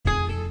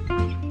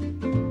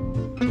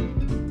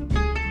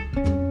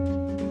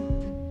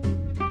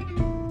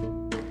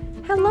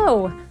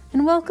Hello,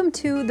 and welcome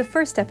to the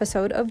first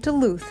episode of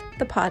Duluth,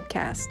 the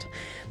podcast.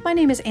 My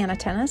name is Anna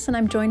Tennis, and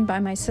I'm joined by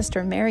my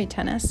sister Mary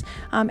Tennis,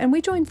 and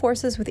we join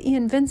forces with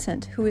Ian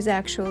Vincent, who is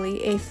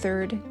actually a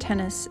third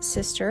Tennis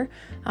sister,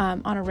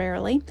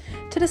 honorarily,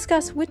 to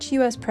discuss which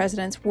U.S.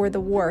 presidents were the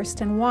worst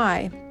and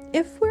why.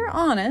 If we're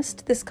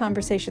honest, this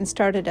conversation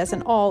started as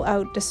an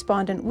all-out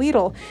despondent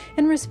wheedle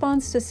in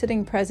response to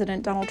sitting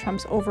President Donald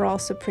Trump's overall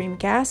supreme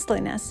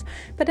ghastliness,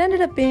 but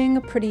ended up being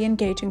a pretty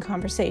engaging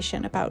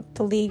conversation about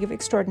the League of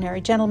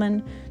Extraordinary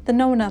Gentlemen, the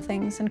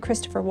Know-Nothings, and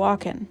Christopher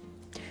Walken.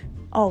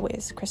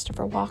 Always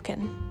Christopher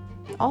Walken.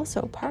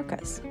 Also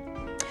parkas.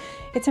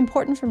 It's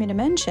important for me to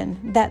mention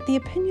that the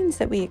opinions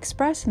that we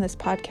express in this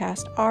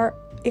podcast are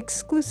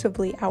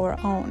exclusively our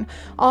own.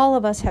 All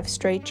of us have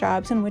straight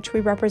jobs in which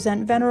we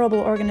represent venerable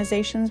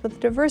organizations with a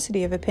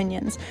diversity of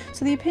opinions,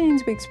 so the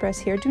opinions we express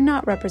here do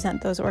not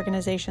represent those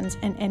organizations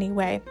in any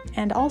way.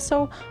 And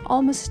also,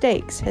 all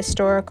mistakes,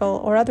 historical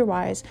or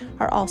otherwise,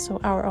 are also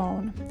our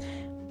own.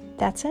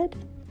 That said,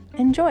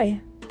 enjoy.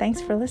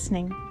 Thanks for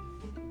listening.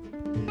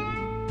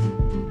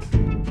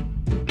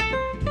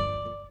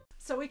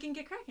 So we can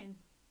get cracking.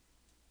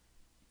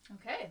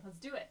 Okay, let's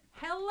do it.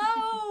 Hello!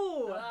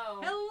 Hello.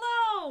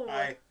 Hello!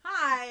 Hi.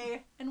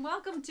 Hi! And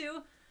welcome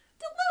to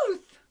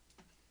Duluth,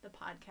 the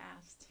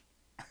podcast.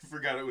 I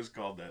forgot it was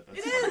called that. That's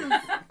It is!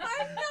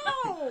 I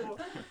know!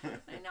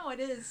 I know it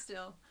is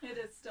still.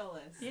 It still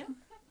is. Yeah.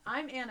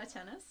 I'm Anna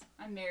Tennis.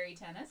 I'm Mary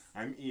Tennis.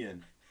 I'm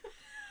Ian.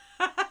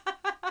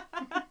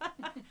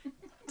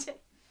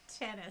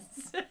 Tennis.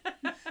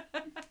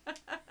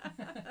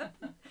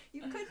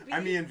 You could be.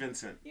 I'm Ian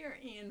Vincent. You're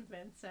Ian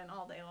Vincent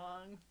all day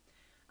long.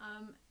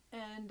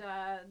 And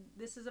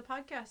this is a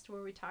podcast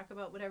where we talk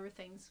about whatever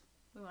things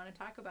we want to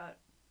talk about.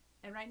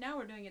 And right now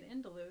we're doing it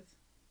in Duluth.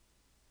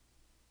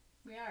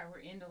 We are. We're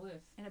in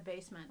Duluth. In a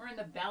basement. We're in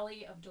the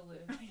belly of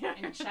Duluth.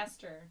 In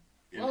Chester.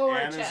 In Lower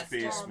Anna's Chester.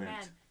 basement. Oh,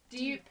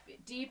 man.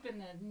 Deep in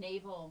the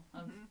navel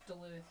of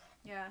Duluth.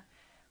 Yeah.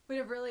 We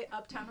have a really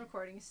uptown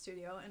recording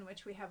studio in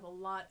which we have a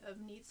lot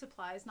of neat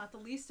supplies, not the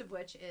least of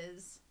which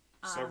is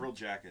Several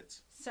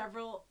jackets.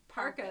 several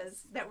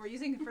parkas that we're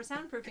using for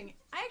soundproofing.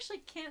 I actually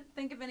can't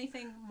think of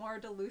anything more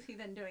Duluthy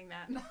than doing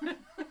that.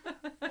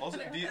 Also,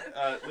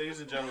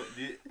 ladies and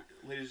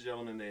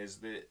gentlemen,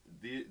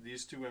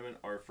 these two women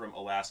are from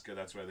Alaska.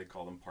 That's why they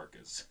call them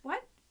parkas.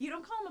 What? You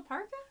don't call them a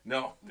parka?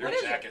 No, they're What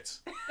is it? jackets.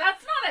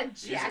 That's not a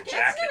These are jacket.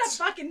 jackets. It's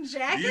not a fucking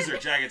jacket. These are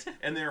jackets,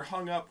 and they're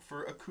hung up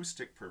for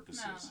acoustic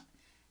purposes. No.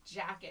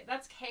 Jacket.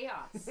 That's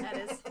chaos. That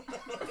is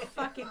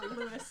fucking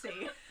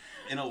lunacy.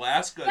 In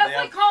Alaska, That's they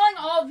like have calling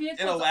all vehicles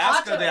in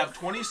Alaska autos. they have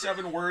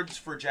 27 words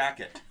for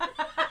jacket.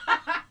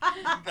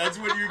 That's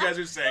what you guys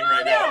are saying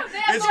right now. they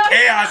have It's no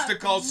chaos idea.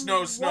 to call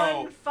snow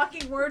snow. One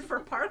fucking word for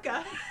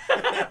parka,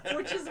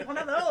 which is one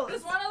of those.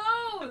 It's one of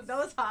those.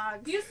 Those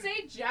hogs. Do you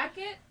say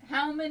jacket?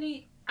 How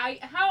many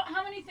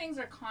things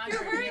are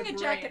conjured? You're wearing in a your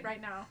jacket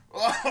brain? right now.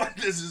 Oh,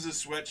 this is a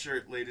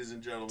sweatshirt, ladies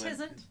and gentlemen.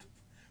 Tisn't.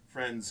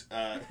 Friends,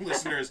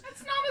 listeners.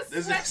 It's not a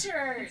This is-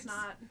 sweatshirt. It's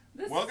not.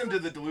 Welcome to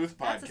the Duluth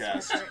That's a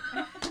podcast.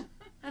 sweatshirt.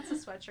 That's a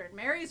sweatshirt.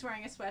 Mary's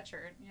wearing a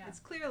sweatshirt. Yeah. It's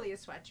clearly a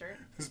sweatshirt.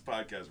 This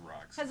podcast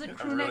rocks. Has a It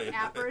crew neck really is.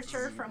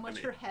 aperture from which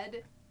her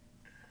head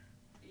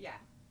Yeah.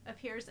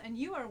 appears, and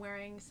you are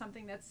wearing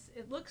something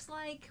it looks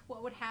like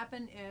what would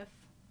happen if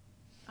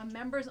a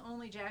members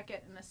only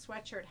jacket and a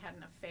sweatshirt had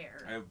an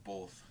affair. I have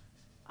both.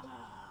 Oh.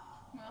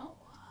 Well,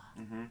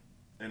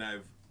 And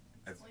I've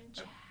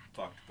Jack.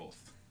 fucked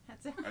both.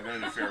 That's it. I've had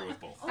an affair with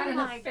both. Oh had an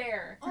my-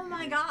 affair. Oh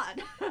my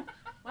god.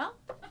 Well,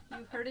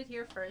 you heard it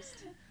here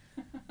first.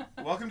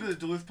 Welcome to the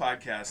Duluth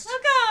podcast.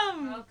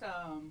 Welcome!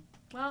 Welcome.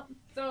 Well,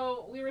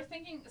 So we were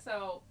thinking.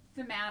 So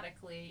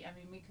thematically, I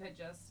mean, we could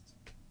just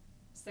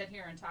sit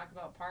here and talk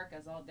about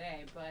parkas all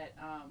day, but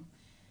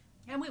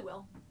and we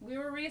will. we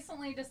were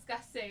recently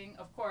discussing,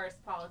 of course,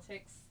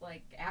 politics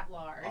like at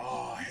large.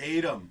 Oh,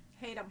 hate them.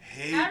 Hate them.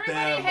 Hate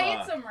Everybody them.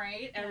 hates them,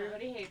 right?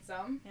 Everybody hates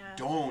them. Yeah.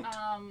 Don't.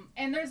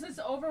 And there's this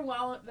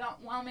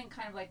overwhelming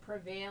kind of like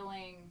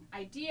prevailing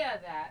idea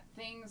that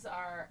things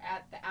are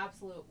at the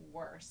absolute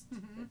worst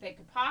that they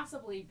could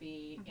possibly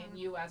be in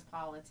U.S.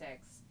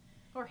 politics.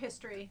 Or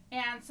history.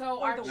 And so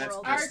Or our the That's,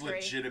 world. that's Our-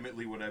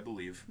 legitimately what I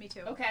believe. Me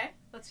too. okay.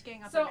 Let's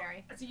gang up So, on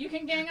Mary. so you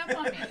can gang up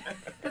on me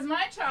because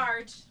my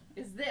charge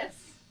is this: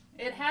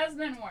 it has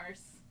been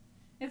worse.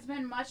 It's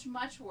been much,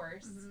 much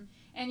worse.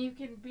 And you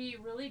can be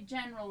really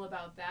general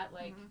about that.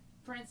 Like,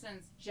 for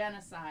instance,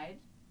 genocide,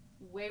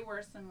 way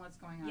worse than what's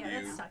going on.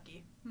 Yeah, now. that's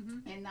sucky.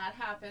 And that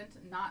happened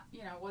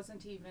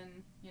wasn't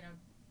even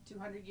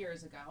 200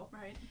 years ago.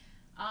 Right.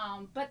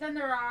 But then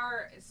there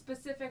are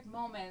specific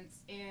moments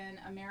in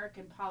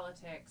American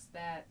politics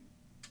that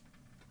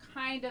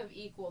kind of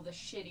equal the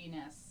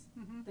shittiness,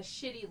 the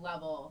shitty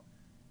level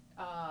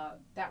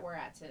that we're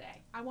at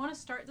today. I want to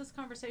start this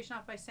conversation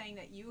off by saying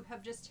that you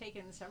have just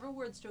taken several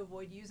words to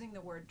avoid using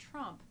the word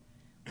Trump,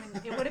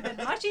 It would have been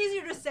much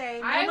easier to say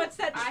moments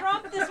that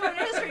trump this one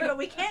in history, but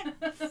we can't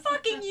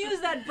fucking use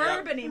that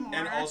verb anymore.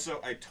 And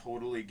also, I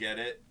totally get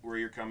it where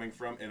you're coming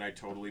from, and I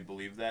totally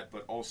believe that.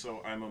 But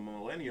also, I'm a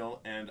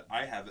millennial, and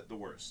I have it the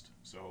worst.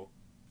 So,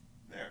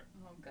 there.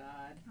 Oh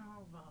God.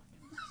 Oh well.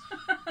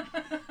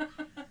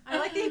 I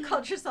like that you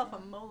called yourself a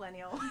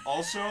millennial.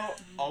 Also,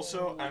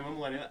 I'm a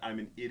millennial. I'm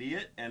an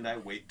idiot, and I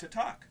wait to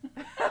talk.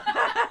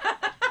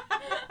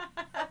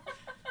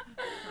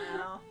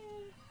 Well,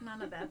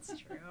 none of that's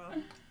true.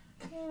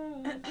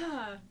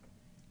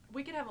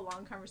 We could have a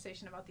long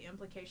conversation about the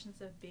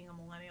implications of being a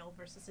millennial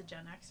versus a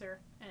Gen Xer,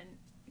 and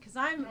because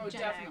I'm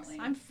Gen definitely.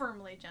 X, I'm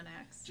firmly Gen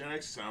X. Gen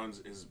X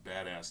is a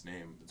badass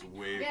name. It's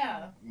way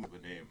of a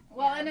name.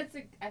 Well, and I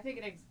think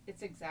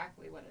it's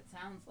exactly what it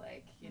sounds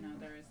like. You know,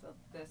 there is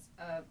this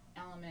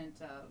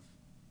element of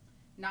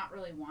not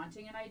really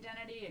wanting an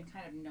identity and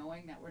kind of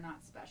knowing that we're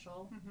not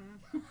special.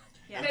 Mm-hmm.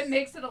 Yes. It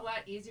makes it a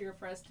lot easier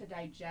for us to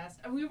digest.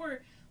 And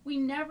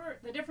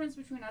the difference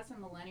between us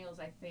and millennials,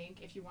 I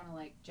think, if you want to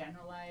like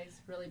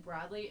generalize really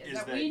broadly, is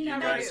that we you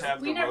never guys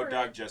have the road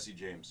dog Jesse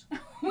James.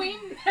 We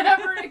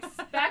never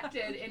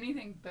expected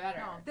anything better.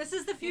 No, this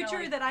is the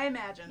future that I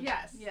imagined.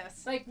 Yes.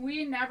 Yes. Like,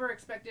 we never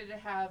expected to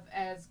have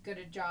as good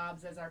a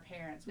jobs as our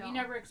parents. No. We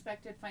never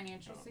expected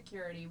financial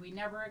security. We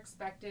never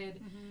expected,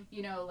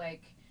 you know,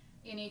 like,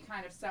 any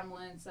kind of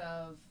semblance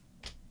of,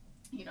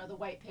 you know, the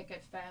white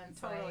picket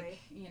fence, like,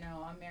 you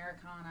know,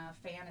 Americana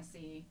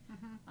fantasy.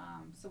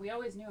 So we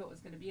always knew it was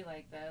going to be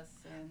like this.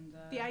 And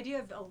the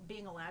idea of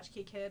being a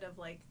latchkey kid, of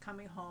like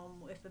coming home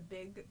with a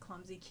big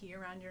clumsy key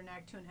around your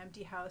neck to an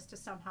empty house to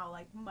somehow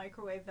like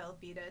microwave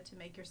Velveeta to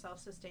make your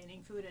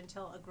self-sustaining food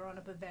until a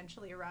grown-up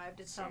eventually arrived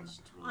at some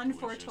really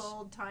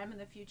unforetold time in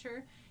the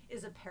future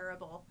is a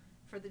parable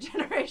for the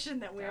generation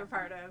that we're a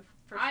part of,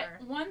 for sure.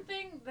 One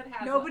thing that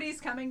has...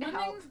 Nobody's coming to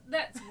help. One thing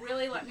that's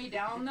really let me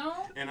down,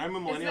 though... And I'm a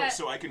millennial,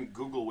 so I can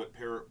Google what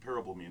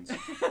parable means. That's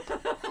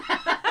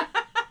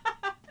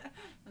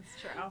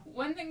true.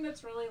 One thing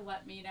that's really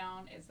let me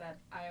down is that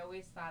I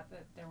always thought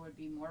that there would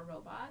be more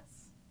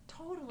robots.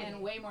 Totally.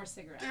 And way more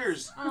cigarettes.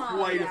 There's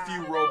quite a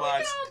few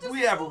robots.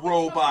 We have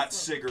robot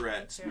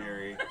cigarettes,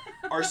 Mary.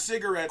 Our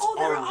cigarettes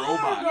are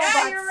robots.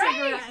 Yeah, you're right.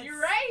 Cigarettes. You're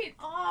right.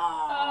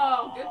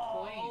 Oh, good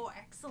point. Oh,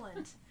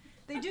 excellent.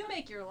 They do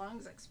make your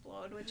lungs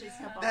explode, which is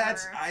a bummer.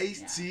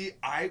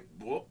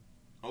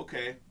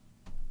 Okay.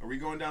 Are we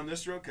going down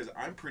this road? Because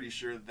I'm pretty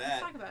sure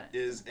that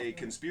is a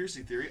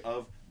conspiracy theory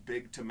of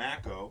Big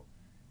Tobacco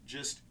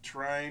just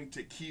trying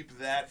to keep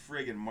that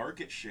friggin'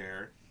 market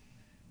share.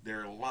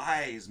 They're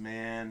lies,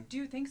 man. Do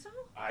you think so?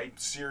 I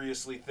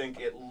seriously think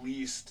at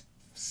least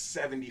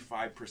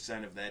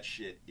 75% of that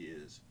shit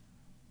is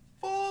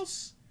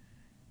false.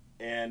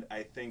 And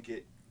I think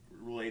it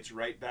relates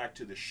right back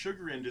to the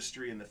sugar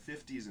industry in the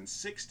 50s and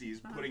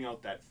 60s. Putting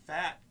out that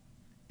fat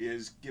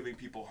is giving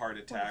people heart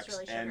attacks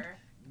really and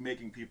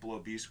making people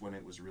obese when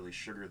it was really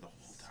sugar the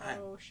whole time.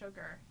 So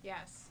sugar,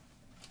 yes.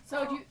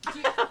 So do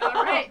you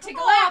all right, take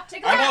a lap,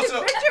 I'm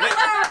also,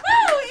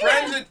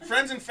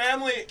 friends and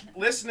family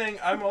listening,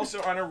 I'm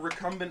also on a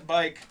recumbent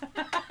bike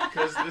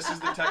because this is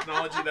the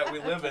technology that we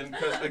live in.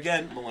 Because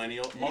again,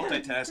 millennial,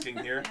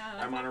 multitasking here. Yeah.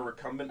 I'm on a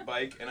recumbent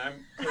bike and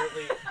I'm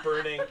currently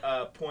burning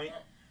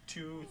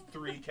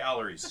 0.23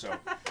 calories.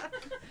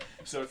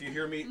 So if you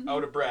hear me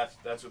out of breath,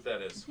 that's what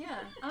that is. Yeah,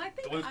 and I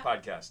think Duluth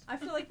podcast. I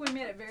feel like we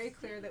made it very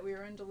clear that we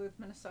were in Duluth,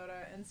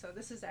 Minnesota, and so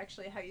this is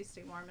actually how you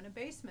stay warm in a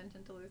basement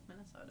in Duluth,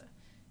 Minnesota.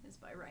 Is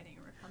by riding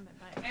a recumbent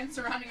bike. And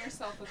surrounding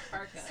yourself with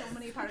parkas. So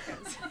many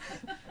parkas.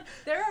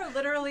 There are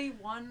literally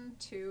 1,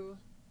 2,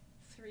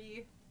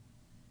 3,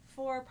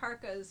 4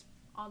 parkas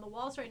on the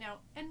walls right now,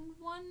 and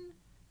one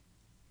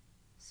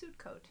suit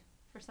coat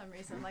for some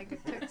reason, like a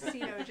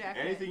tuxedo jacket.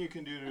 Anything you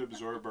can do to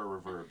absorb our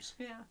reverbs.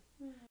 Yeah.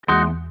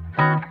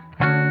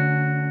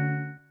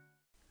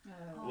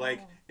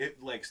 Like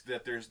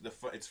that.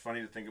 It's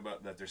funny to think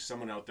about that. There's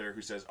someone out there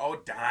who says, "Oh,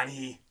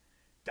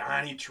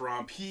 Donnie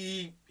Trump,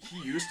 he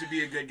used to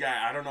be a good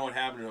guy. I don't know what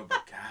happened to him,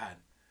 but God.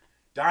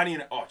 Donnie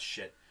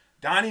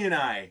and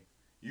I,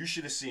 you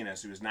should have seen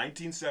us. It was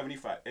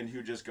 1975, and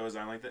who just goes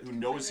on like that, who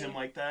knows him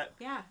like that.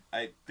 Yeah.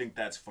 I think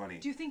that's funny.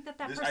 Do you think that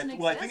person exists?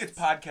 Well, I think it's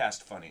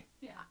podcast funny.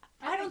 Yeah.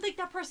 I don't think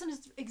that person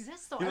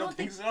exists, though. You don't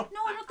think so? No,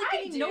 I don't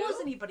think he knows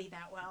anybody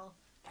that well.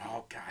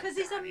 Oh, God. Because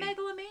he's a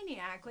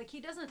megalomaniac. Like,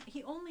 he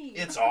only...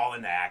 It's all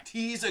an act.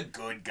 He's a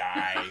good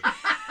guy.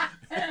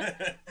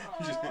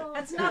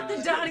 That's not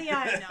the Donnie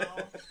I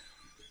know.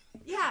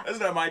 Yeah. That's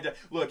not my...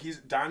 Look,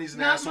 Donnie's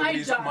an asshole, but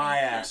he's my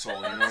asshole.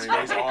 You know what I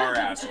mean? He's our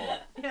asshole.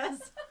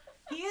 Yes.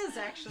 He is,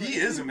 actually. He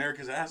is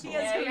America's asshole. He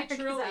is America's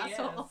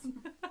asshole.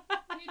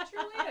 He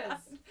truly is.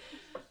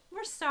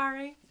 We're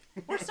sorry.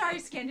 We're sorry,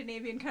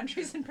 Scandinavian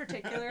countries in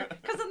particular,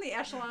 because on the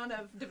echelon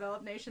of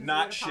developed nations,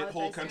 not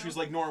shithole countries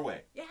like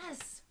Norway.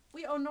 Yes,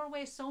 we owe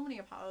Norway so many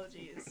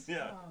apologies.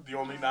 Yeah, the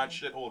only not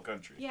shithole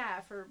country.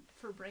 Yeah, for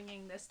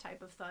bringing this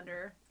type of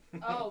thunder.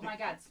 Oh my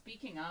God!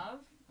 Speaking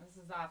of,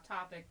 this is off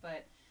topic,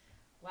 but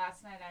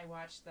last night I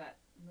watched that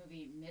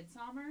movie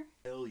Midsommar.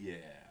 Hell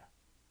yeah!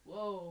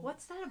 Whoa!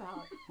 What's that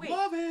about? Wait.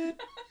 Love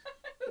it.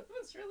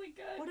 was really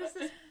good. What is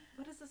this?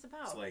 What is this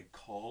about? It's like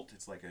cult.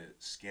 It's like a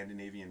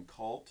Scandinavian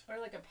cult. Or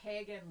like a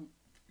pagan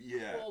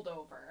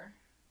holdover.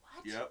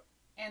 What? Yep.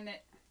 And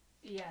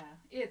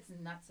it's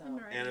nutso.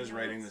 Anna's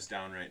writing this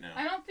down right now.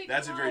 I don't think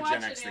that's a very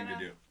Gen X thing to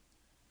do.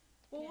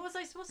 Well, what was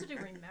I supposed to do?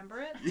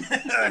 Remember it?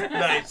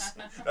 Nice.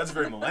 That's a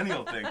very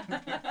millennial thing.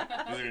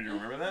 Do you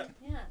remember that?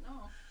 Yeah,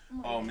 no.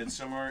 Oh,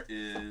 Midsommar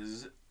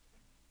is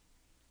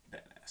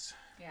badass.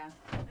 Yeah.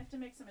 I have to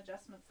make some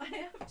adjustments. I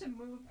have to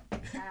move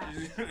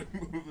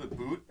Move the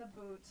boot. the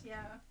boot,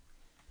 yeah.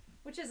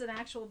 Which is an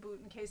actual boot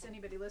in case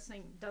anybody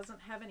listening doesn't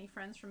have any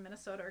friends from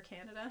Minnesota or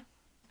Canada.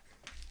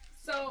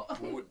 So,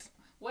 Boot.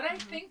 what I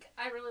think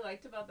I really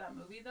liked about that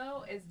movie,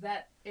 though, is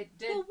that it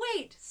did... Well,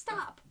 wait,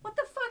 stop. What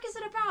the fuck is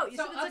it about? You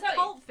So, said I'll it's a tell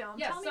cult you. film.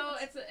 Yeah, Tell me so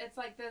what's... it's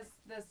like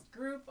this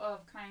group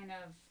of kind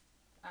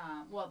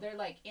of, well, they're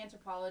like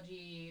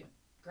anthropology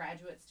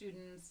graduate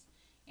students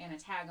and a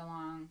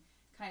tag-along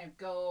kind of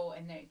go,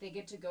 and they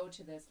get to go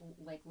to this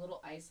like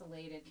little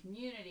isolated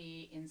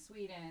community in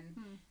Sweden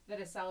that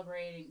is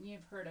celebrating,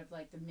 you've heard of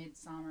like the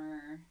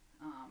midsummer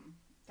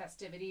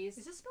festivities.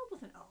 Is this spelled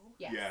with an O?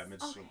 Yes. Yeah,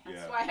 Midsommar.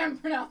 That's why I'm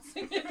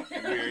pronouncing it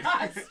weird. Weird.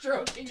 Not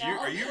stroking out.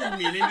 Are you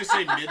meaning to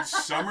say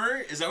midsummer?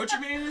 Is that what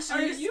you're meaning to say?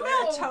 Are you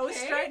smell toast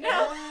okay? right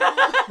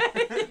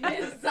now?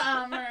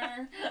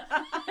 Midsummer.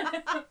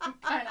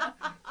 Kind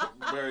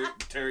of.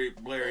 Terry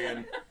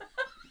Blarian.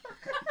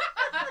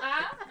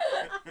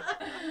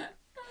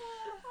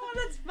 Oh,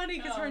 that's funny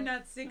because we're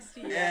not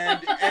 60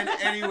 yet. And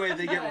anyway,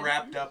 they get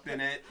wrapped up in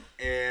it,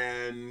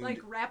 and Like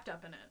wrapped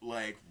up in it.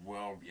 like,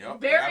 well,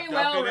 yep, Very wrapped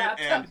well up in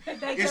wrapped it, up.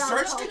 and They it get all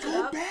starts to held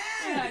go up. bad.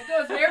 Yeah, it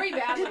goes very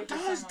badly. It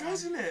does,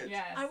 doesn't it?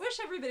 Yes. I wish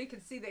everybody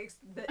could see the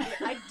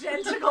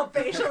identical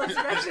facial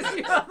expressions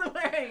you're both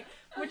wearing,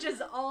 which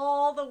is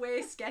all the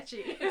way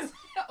sketchy. It's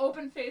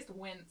open-faced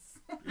wince.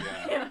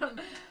 Yeah,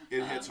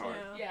 it hits hard.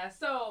 Yeah,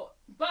 so,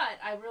 but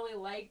I really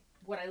liked,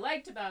 what I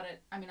liked about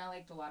it, I mean, I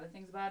liked a lot of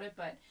things about it,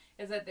 but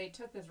is that they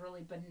took this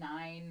really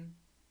benign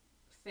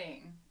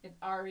thing. It's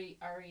Ari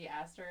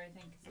Aster, I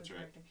think, is That's the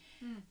right.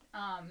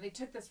 character. They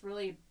took this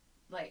really,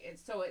 like,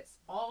 it's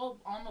all,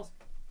 almost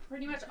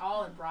pretty much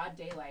all in broad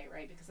daylight,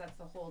 right? Because that's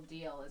the whole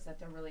deal, is that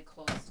they're really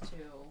close to,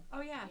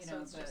 Oh yeah, you so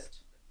know, it's the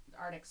just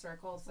Arctic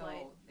Circle, so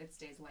light. it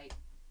stays light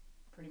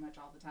pretty much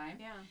all the time.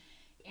 yeah.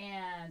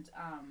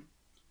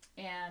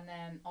 And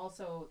then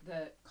also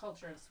the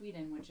culture of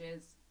Sweden, which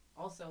is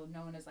also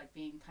known as like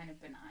being kind of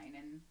benign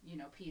and, you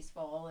know,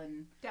 peaceful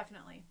and,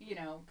 Definitely. you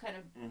know, kind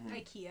of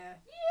IKEA.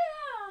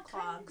 yeah,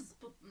 Clogs.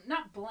 kind of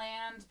not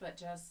bland, but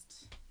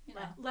just, you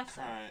know, Left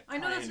side. Kind- I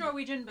know that's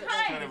Norwegian, but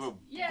kind of a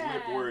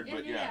blip word,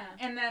 but yeah.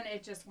 And then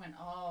it just went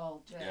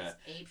all just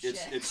ape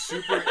shit. It's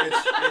super.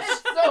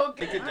 It's so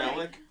good.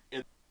 psychedelic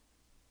in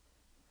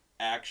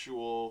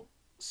actual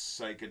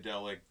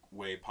psychedelic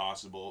way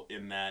possible,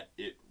 in that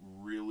it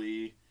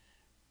really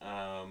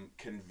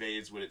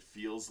conveys what it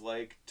feels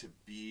like to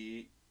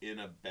be in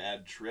a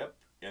bad trip,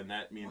 and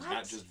that means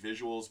not just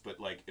visuals,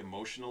 but like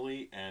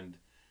emotionally and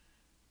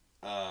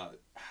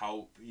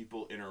how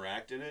people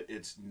interact in it.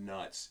 It's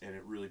nuts, and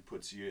it really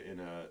puts you in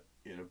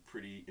a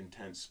pretty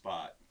intense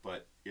spot,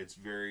 but it's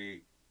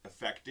very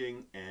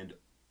affecting and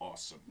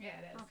awesome. Yeah,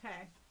 it is.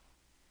 okay.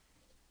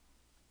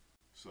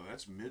 So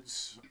that's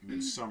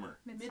midsummer.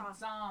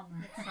 Midsummer.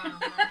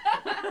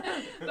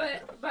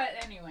 but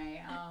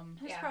anyway,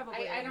 There's yeah,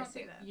 probably a I way to don't say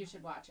think that. you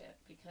should watch it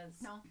because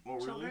No. Oh,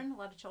 really? Children? A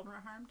lot of children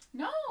are harmed?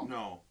 no,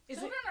 No.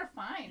 children are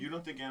fine. You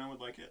don't think Anna would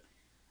like it?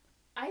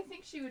 I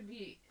think she would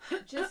be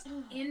just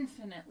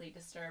infinitely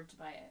disturbed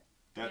by it.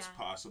 That's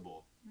Yeah.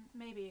 possible.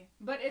 Maybe.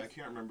 But I it's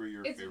can't remember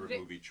your it's favorite ve-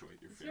 movie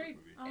choice. Your it's favorite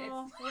very- movie.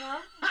 Oh,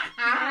 well.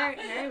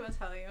 Mary will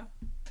tell you.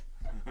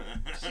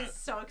 She's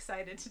so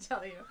excited to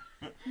tell you.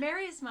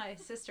 Mary is my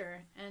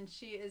sister, and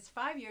she is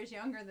 5 years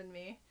younger than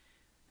me.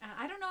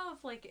 I don't know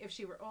if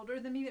she were older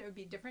than me, that would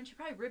be different. She'd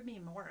probably rib me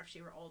more if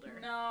she were older.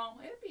 no,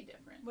 it'd be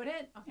different. Would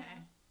it? Okay.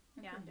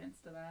 I'm Yeah.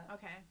 convinced of that.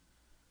 Okay.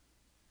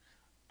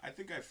 I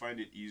think I find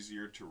it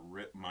easier to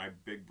rip my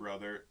big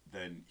brother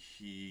than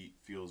he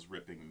feels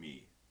ripping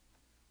me.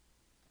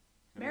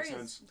 That Mary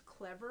makes is sense?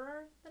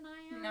 cleverer than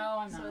I am. No,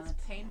 I'm so not. it's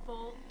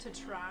painful to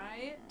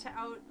try to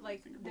out I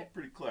think you're both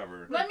pretty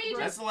clever. Let me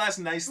That's just the last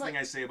nice thing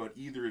I say about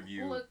either of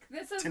you. look.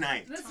 This is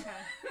tonight. This, Okay.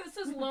 this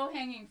is low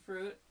hanging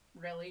fruit.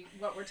 Really,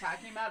 what we're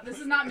talking about. This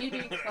is not me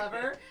being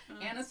clever.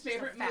 Anna's just a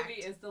favorite fact.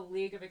 movie is The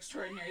League of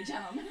Extraordinary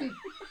Gentlemen.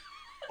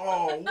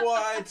 Oh,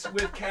 what?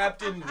 With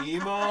Captain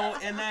Nemo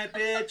and that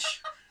bitch?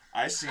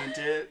 I seen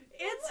it.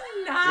 It's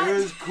not. It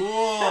was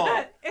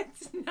cool.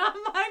 It's not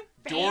my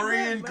favorite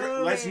Dorian,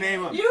 movie. let's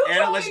name him. You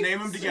Anna, told let's me name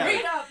him together.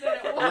 straight up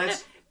that it was.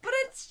 Let's. But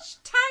it's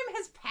time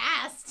has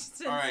passed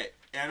since. All right,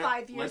 Anna.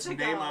 5 years Let's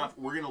ago. name off.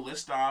 We're gonna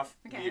list off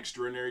Okay. the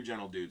extraordinary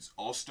gentle dudes.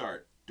 I'll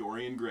start.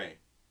 Dorian Gray.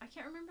 I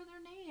can't remember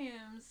their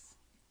names.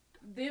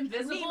 The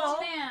Invisible Nemo.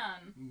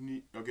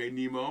 Man. Okay,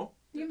 Nemo.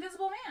 The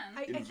Invisible Man.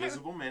 I can't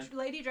Invisible Man.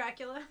 Lady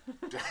Dracula.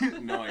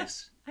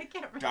 Nice. I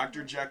can't remember.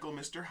 Dr. Jekyll,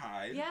 Mr.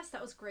 Hyde. Yes,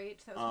 that was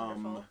great. That was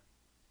wonderful.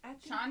 I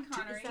think- Sean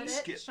Connery. Is that it?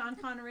 Skip. Sean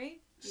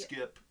Connery.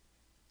 Skip.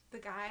 The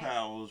guy.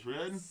 Pals,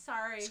 Red.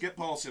 Sorry. Skip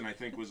Paulson, I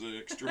think, was an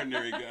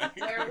extraordinary guy.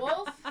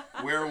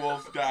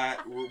 Werewolf?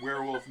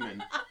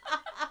 Werewolfman.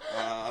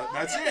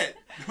 That's it.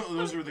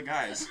 Those were the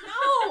guys.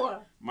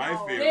 No! My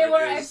No.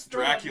 favorite is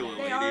Dracula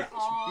They Lady. are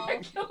all...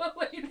 Dracula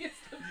Lady is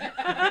the best.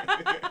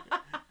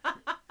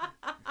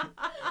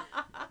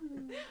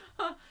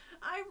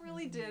 I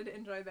really did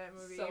enjoy that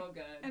movie. So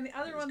good. And the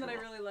other It was one that I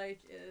cool. really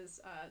like is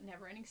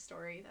Neverending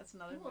Story. That's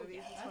another Oh, movie.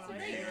 yeah, That's that's one of a my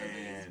great favorite movie.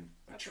 movies. Man,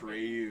 That's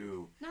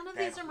Atreyu. None of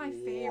That these are my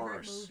favorite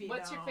horse. movie.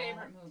 What's your though.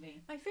 favorite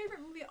movie? My favorite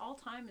movie all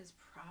time is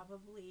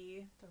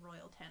probably The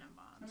Royal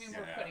Tenenbaums. I mean, Yeah,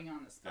 we're putting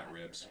on the spot. that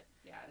rips. Here,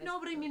 but yeah, it is No,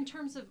 but I mean, in really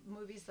terms of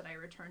movies that I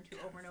return to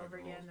over and over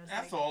again. There's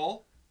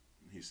Ethel.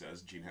 He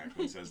says. Gene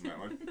Hackman says in that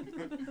one.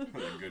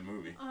 What a good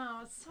movie.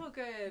 Oh, it's so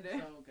good.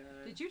 So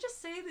good. Did you just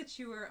say that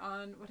you were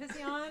on? What is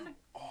he on?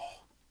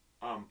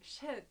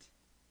 Shit.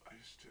 I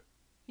just.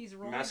 He's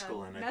rolling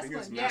Mescaline. on I think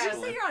it's mescaline. Did you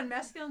mescaline. say you're on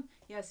mescaline?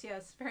 Yes,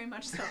 very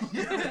much so.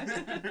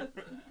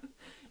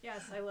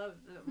 Yes, I love.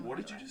 What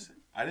did you just say?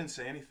 I didn't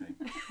say anything.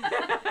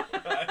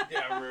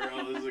 Yeah,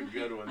 Muriel, this is a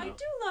good one, though. I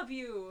do love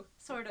you,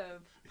 sort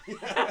of.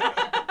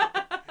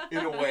 In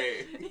a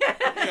way. Yes.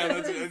 Yeah,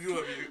 that's it. I do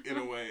love you in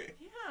a way.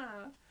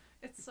 Yeah,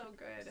 it's so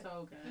good.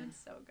 So good.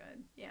 It's so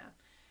good. Yeah.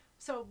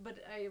 So, but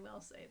I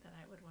will say that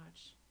I would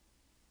watch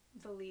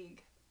The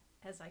League,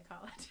 as I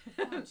call it.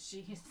 Oh,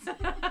 jeez.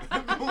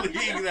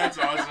 League, that's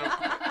awesome.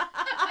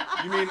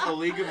 You mean A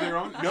League of Their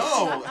Own?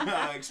 No!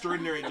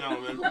 Extraordinary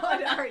Gentlemen.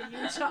 What are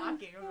you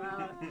talking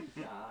about? Oh,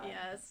 God.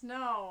 Yes.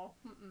 No.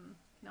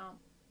 No.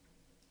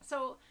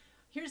 So,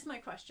 here's my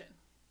question.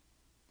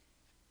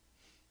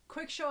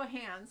 Quick show of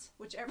hands,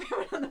 which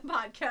everyone on the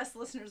podcast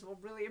listeners will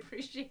really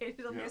appreciate.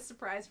 It'll be Yeah. a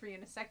surprise for you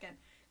in a second.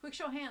 Quick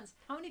show of hands.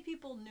 How many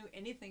people knew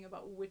anything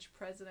about which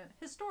president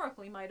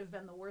historically might have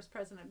been the worst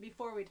president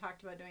before we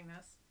talked about doing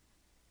this?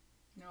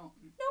 No.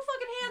 No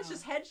fucking hands, No.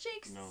 just head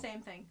shakes. No.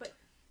 Same thing. But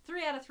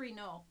 3 out of 3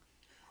 no.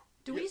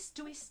 Do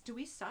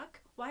we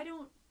suck? Why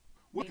don't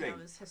One we thing, know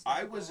this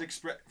I historical- was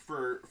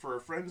for our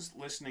friends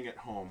listening at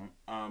home,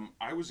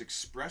 I was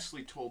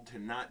expressly told to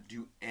not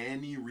do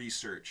any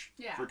research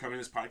Yeah. for coming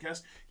to this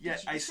podcast.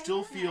 Yet you I say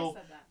still that? Yeah, feel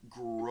I said that.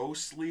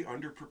 grossly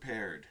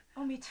underprepared.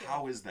 Oh, me too.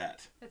 How is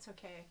that? It's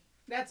okay.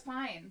 That's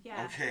fine.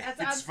 Yeah. Okay, That's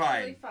it's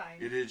absolutely fine.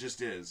 fine. It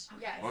just is.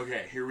 Yes.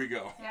 Okay, here we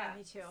go. Yeah,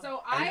 me too.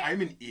 So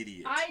I'm an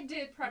idiot. I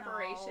did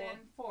preparation No.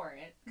 for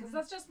it because Mhm.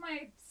 that's just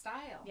my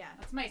style. Yeah.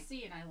 that's my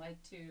scene. I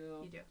like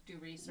to You do.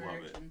 research,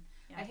 Love it. and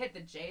Yeah. I hit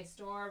the J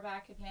store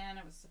back again.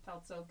 It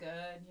felt so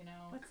good, you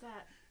know. What's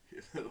that?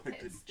 Like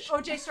the It's- Oh,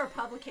 J-Store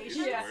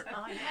Publications? Yes.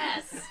 Oh,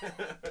 yes.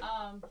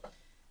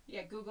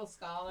 Yeah, Google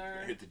Scholar.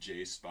 I hit the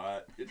J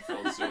spot. It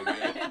felt so good.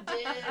 It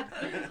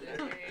did.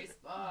 The J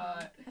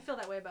spot. I feel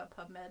that way about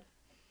PubMed.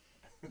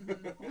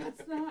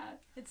 What's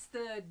that? It's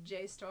the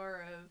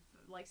J-Store of,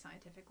 like,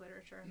 scientific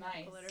literature and Nice.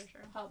 medical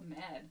literature.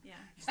 PubMed. Yeah.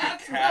 It's the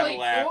That's really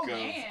Cadillac cool, of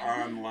man.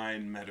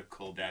 online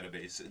medical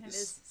databases. It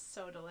is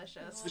so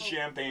delicious. It's the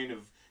champagne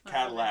of Wow.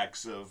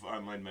 Cadillacs of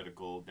online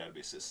medical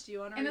databases. Do you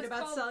want to And read it's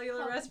about called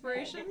cellular PubMed.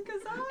 respiration?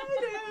 Because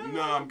I do.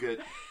 No, I'm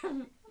good.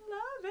 Love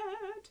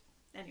it.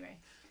 Anyway,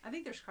 I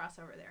think there's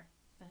crossover there.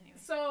 But anyway.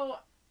 So,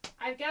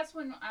 I guess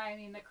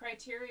the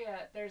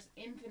criteria, there's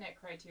infinite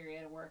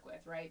criteria to work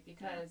with, right?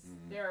 Because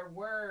Mhm. there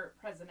were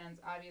presidents,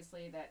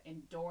 obviously, that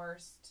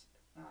endorsed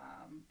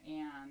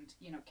and,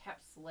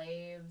 kept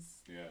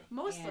slaves. Yeah.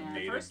 Most of them, the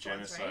Native first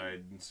genocide ones, right?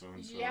 and so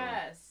and so.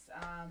 Yes.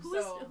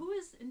 Who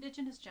is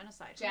indigenous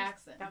genocide?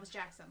 Jackson. That was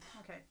Jackson.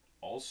 Okay.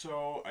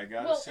 Also, I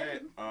gotta Well,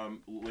 say,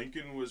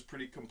 Lincoln was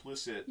pretty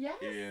complicit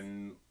Yes.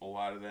 in a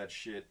lot of that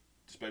shit,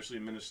 especially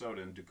in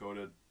Minnesota and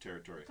Dakota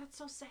territory. That's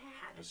so sad.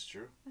 That's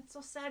true. That's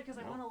so sad because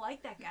I No. want to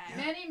like that guy.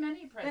 Many,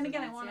 many presidents. Then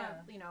again, I want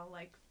yeah. to,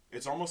 like,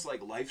 It's almost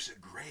like life's a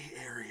gray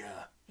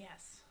area.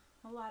 yes,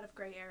 a lot of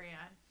gray area.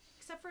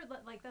 Except for,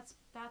 like, that's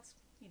that's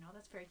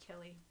very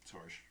killy. It's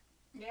harsh.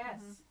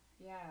 Yes. Mhm.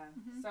 Yeah.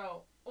 Mhm.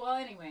 So, well,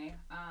 anyway,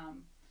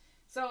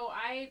 so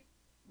I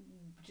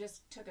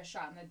just took a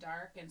shot in the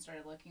dark and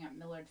started looking up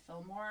Millard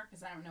Fillmore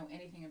because I don't know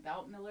anything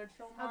about Millard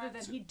Fillmore. Other than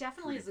It's a he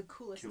definitely is pretty the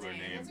coolest Killer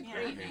name. That's a yeah,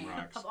 great Name name.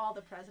 rocks. of all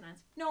the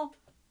presidents. No,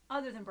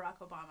 other than Barack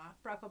Obama.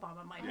 Barack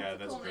Obama might. Yeah, have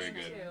that's cool very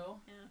name good.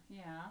 Too. Yeah.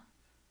 Yeah.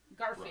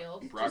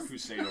 Garfield. Barack Just-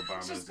 Hussein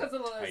Obama Just is because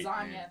of the tight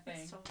lasagna name.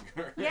 thing. So,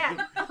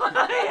 yeah.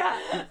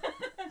 Yeah.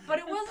 But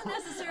it wasn't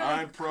necessarily.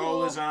 I'm pro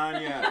cool.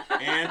 lasagna,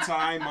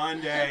 anti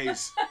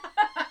Mondays.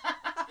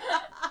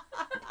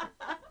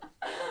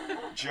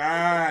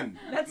 John,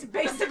 That's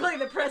basically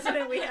the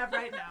president we have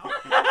right now.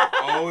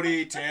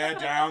 Odie, tear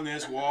down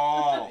this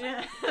wall.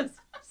 Yeah.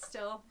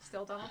 Still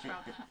Donald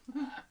Trump.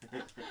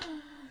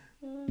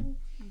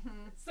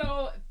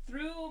 So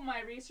through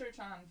my research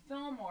on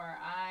Fillmore,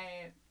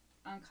 I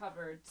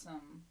uncovered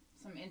some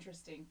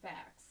interesting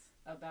facts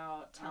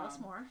about. Tell us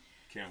more.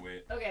 Can't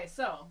wait. Okay,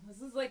 so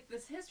this is like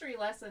this history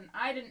lesson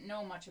I didn't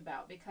know much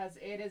about because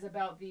it is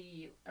about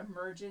the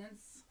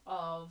emergence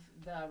of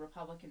the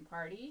Republican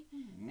Party,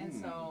 and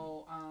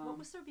so What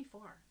was there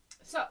before?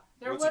 so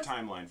there What's was the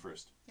timeline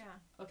first? Yeah.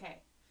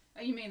 okay.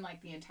 You mean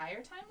like the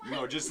entire timeline?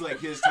 No, just like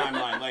his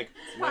timeline. Like,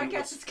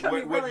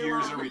 what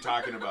years are we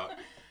talking about?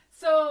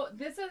 So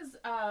this is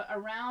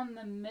around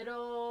the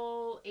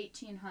middle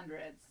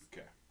 1800s.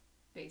 Okay.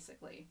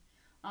 Basically.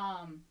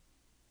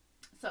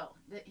 So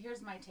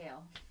here's my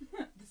tale.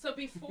 So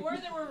before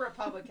there were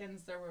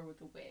Republicans, there were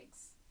the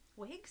Whigs.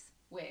 Whigs?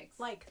 Whigs.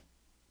 Like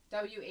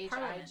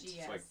WHIGS.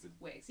 It's like the,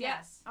 Wigs.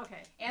 Yes.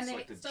 Okay. And it's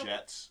like the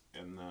Jets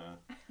and the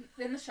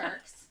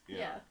Sharks.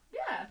 Yeah.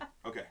 Yeah.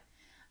 Okay.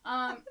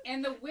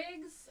 And the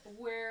Whigs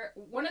were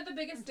one of the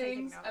biggest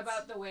things notes.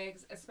 about the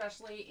Whigs,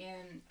 especially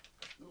in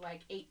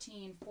like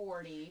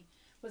 1840,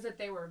 was that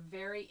they were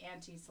very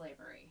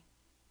anti-slavery.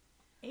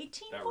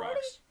 1840? That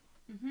rocks.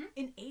 Mm-hmm.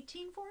 In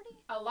 1840?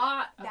 A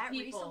lot of That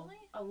people. recently?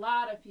 A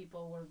lot of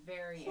people were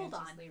very Hold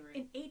on. anti-slavery.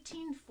 In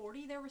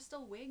 1840, there were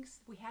still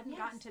Whigs? We hadn't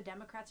gotten to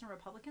Democrats and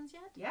Republicans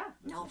yet? Yeah.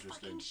 That's no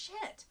interesting. fucking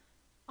shit.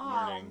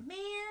 Learning. Oh,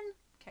 man.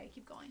 Okay,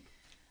 keep going.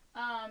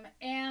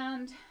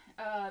 And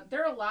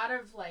there are a lot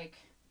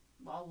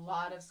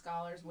of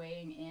scholars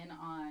weighing in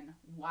on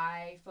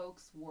why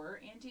folks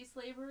were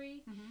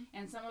anti-slavery,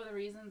 and some of the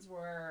reasons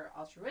were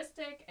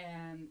altruistic,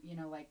 and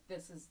like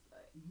this is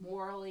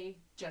morally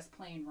just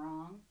plain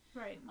wrong.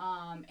 Right.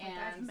 And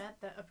I've met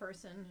a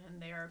person, and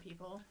they are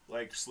people.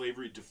 Like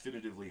slavery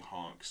definitively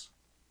honks.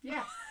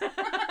 Yes. Yes.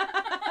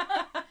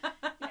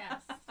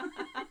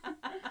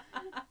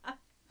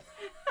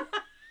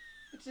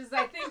 Which is,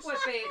 I think, what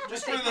they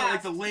Just what for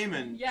they the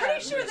layman. Yeah.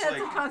 Pretty sure It's that's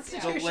like a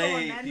constitutional the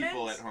lay amendment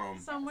people at home.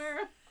 somewhere.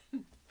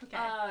 Okay.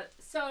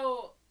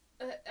 So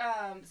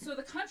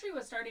the country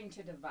was starting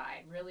to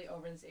divide really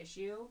over this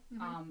issue,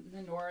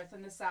 the North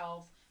and the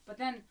South, but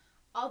then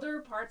other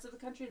parts of the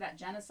country, that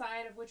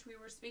genocide of which we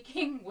were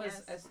speaking,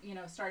 was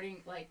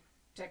starting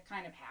to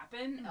kind of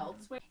happen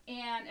elsewhere.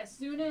 And as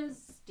soon as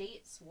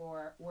states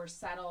were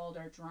settled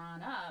or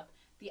drawn up,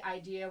 the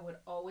idea would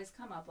always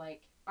come up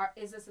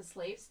is this a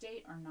slave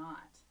state or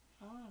not?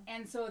 Oh.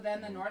 And so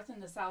then the North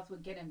and the South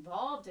would get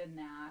involved in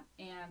that,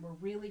 and were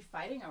really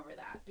fighting over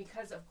that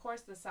because, of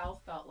course, the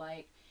South felt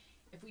like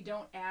if we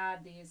don't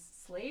add these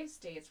slave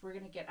states, we're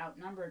going to get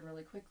outnumbered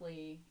really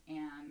quickly,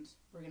 and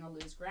we're going to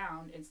lose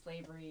ground, and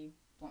slavery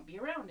won't be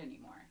around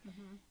anymore.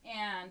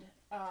 And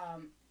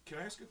can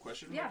I ask a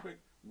question Yeah. real quick?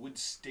 Would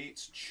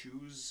states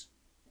choose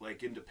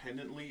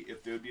independently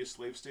if they would be a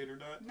slave state or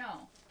not?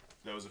 no.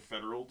 That was a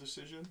federal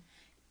decision?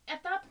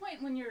 At that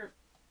point, when you're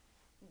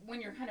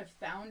kind of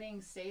founding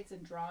states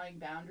and drawing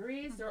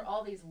boundaries, there are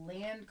all these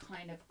land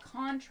kind of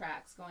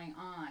contracts going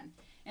on.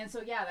 And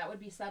so, yeah, that would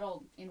be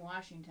settled in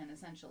Washington,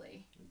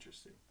 essentially.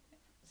 Interesting.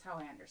 Is how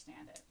I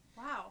understand it.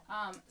 Wow.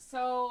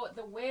 So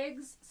the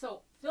Whigs,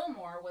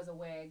 Fillmore was a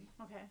Whig,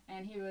 Okay.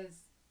 and he was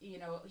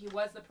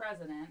the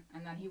president,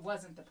 and then he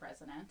wasn't the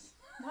president.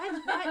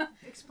 What?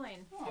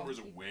 Explain. There was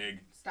a He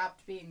wig.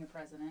 stopped being the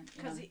president.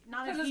 Because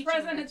his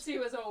presidency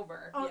was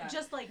over. Oh, yeah.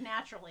 just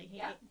naturally.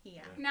 He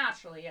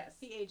Naturally, yes.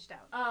 He aged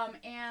out.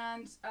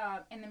 And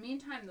in the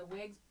meantime, the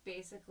Whigs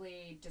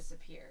basically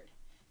disappeared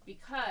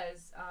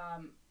because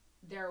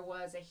there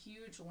was a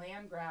huge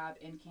land grab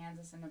in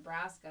Kansas and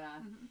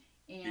Nebraska,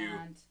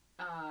 and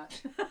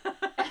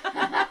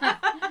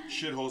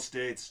Shithole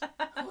states.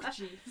 oh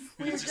jeez,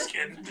 Just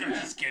kidding,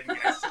 guys.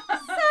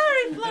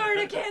 Sorry,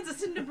 Florida,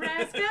 Kansas, and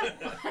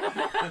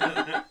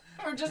Nebraska.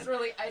 we're just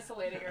really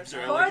isolating ourselves.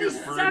 Sorry, like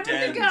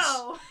 47 to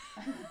go.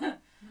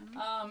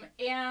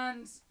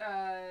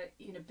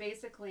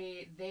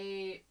 Basically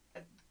they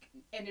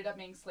ended up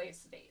being slave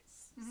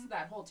states. So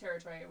that whole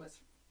territory was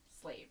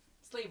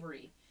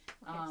slavery.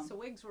 Okay, so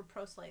Whigs were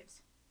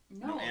pro-slaves.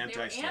 No, No, they were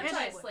anti-slaves.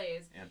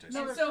 anti-slaves. No, And they're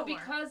so still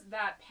because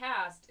that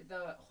passed,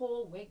 the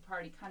whole Whig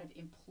Party kind of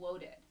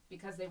imploded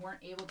because they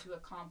weren't able to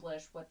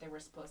accomplish what they were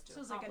supposed to So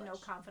it was accomplish. like a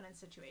no-confidence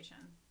situation.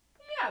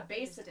 Yeah,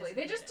 basically.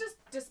 They just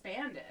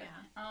disbanded.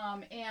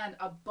 Yeah. And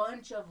a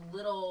bunch of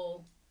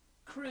little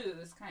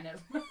crews kind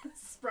of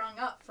sprung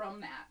up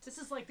from that. This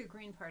is like the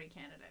Green Party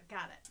candidate.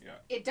 Got it. Yeah.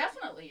 It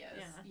definitely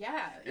is.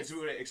 Yeah.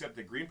 Except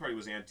the Green Party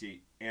was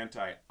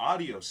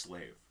anti-audio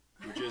slave,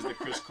 which is the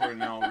Chris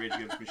Cornell Rage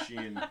Against the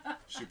Machine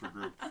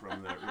supergroup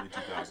from the early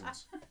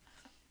 2000s.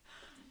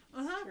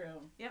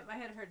 True. Yep, I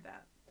had heard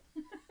that.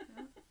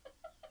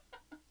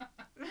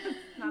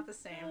 Not the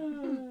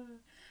same.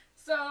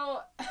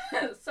 So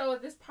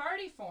this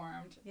party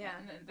formed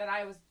that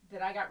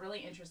I got really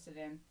interested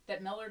in,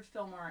 that Millard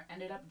Fillmore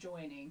ended up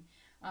joining,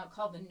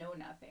 called the Know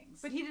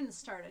Nothings. But he didn't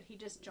start it. He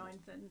just joined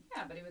the...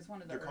 Yeah, but he was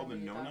one of the They're called the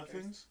early Know adopters.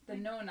 Nothings? The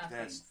Know Nothings.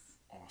 That's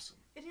awesome.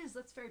 It is.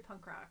 That's very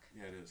punk rock.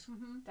 Yeah, it is.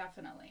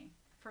 Definitely.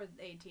 For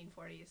the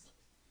 1840s.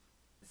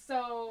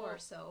 So... Or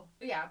so.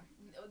 Yeah.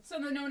 So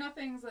the Know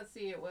Nothings, let's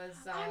see, it was...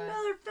 I'm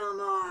Millard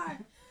Fillmore!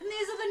 And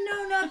these are the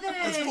Know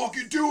Nothings! Let's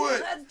fucking do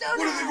it! Let's do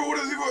What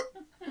are they for?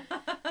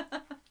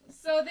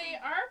 So they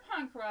are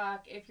punk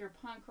rock if your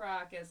punk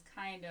rock is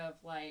kind of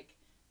like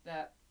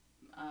the,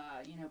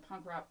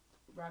 punk rock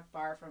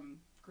bar from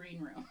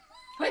Green Room.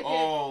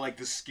 Like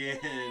the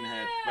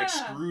Skinhead, like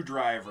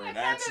Screwdriver. Yeah,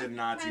 That's kind of- a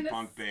Nazi kind of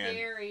punk band.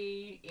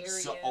 Scary,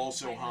 Aryan,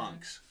 Also kind of.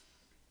 hunks.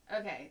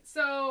 Okay,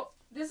 so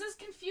This is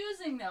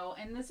confusing, though,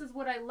 and this is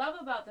what I love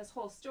about this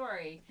whole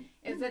story,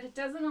 is that it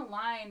doesn't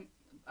align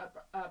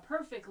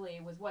perfectly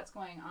with what's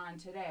going on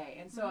today.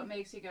 And so it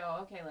makes you go,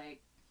 okay,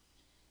 like,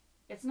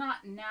 it's not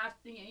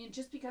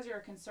just because you're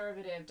a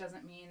conservative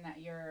doesn't mean that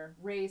you're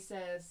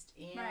racist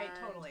and Right,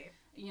 totally.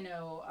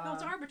 No,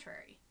 it's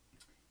arbitrary.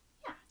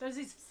 Yeah, there's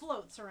these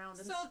floats around.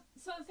 So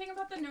the thing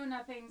about the Know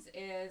Nothings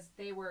is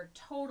they were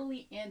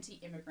totally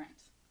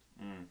anti-immigrant,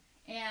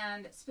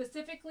 and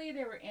specifically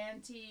they were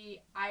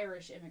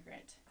anti-Irish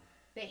immigrant.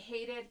 They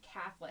hated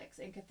Catholics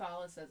and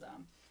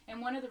Catholicism,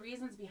 and one of the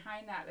reasons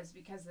behind that is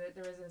because there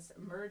was this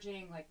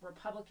emerging like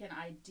Republican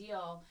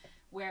ideal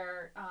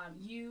where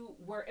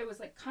it was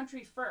like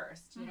country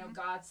first,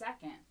 God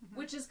second,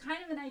 which is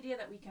kind of an idea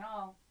that we can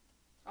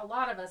a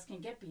lot of us can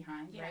get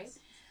behind, yes.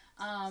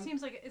 right?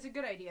 Seems like it's a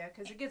good idea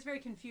because it gets very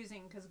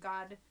confusing because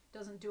God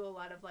doesn't do a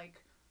lot of like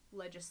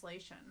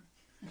legislation.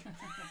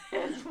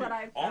 That's what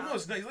I found.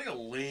 Almost, he's like a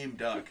lame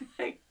duck.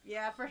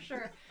 Yeah, for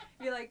sure.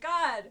 You're like,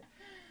 God,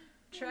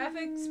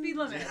 traffic speed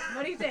limit.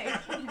 What do you think?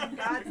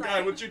 God's like,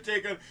 God, what's your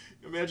take on?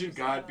 Imagine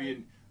God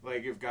being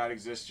like, if God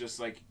exists, just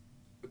like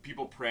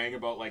people praying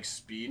about like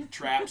speed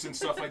traps and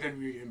stuff like that,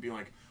 and being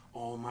like,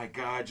 oh my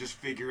God, just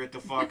figure it the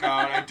fuck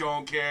out. I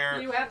don't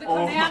care. You have the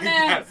oh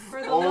commandments.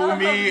 My God.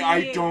 Me,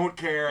 I don't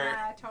care.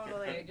 Yeah,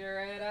 totally. Figure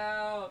it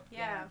out.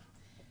 Yeah.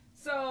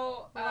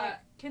 So,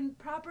 can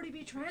property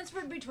be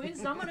transferred between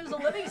someone who's a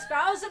living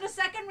spouse and a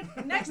second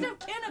next of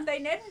kin if they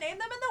didn't name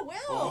them in the will?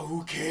 Oh,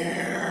 who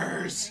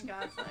cares? And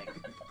God's like...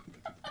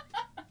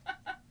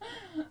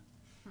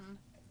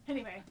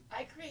 Anyway.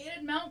 I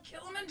created Mount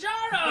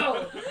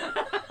Kilimanjaro!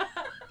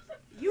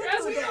 You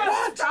do this!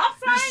 What? Stop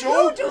You're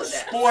sign! so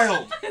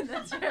spoiled!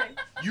 That's right.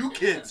 You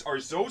kids are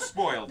so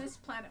spoiled. This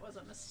planet was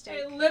a mistake.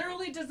 I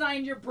literally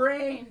designed your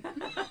brain.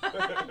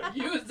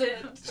 Use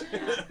it.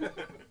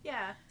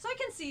 Yeah. So I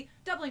can see,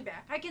 doubling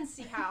back, I can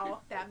see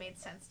how that made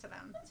sense to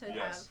them. To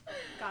Yes. have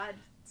God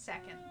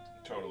second.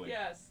 Totally.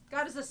 Yes.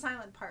 God is a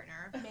silent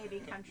partner. Maybe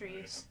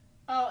country.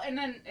 Oh, and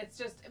then it's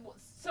just...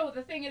 So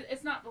the thing is,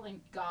 it's not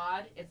really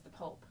God, it's the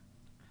Pope.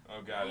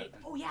 Oh, got it.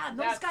 Oh yeah, those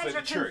That's guys like are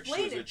a church. So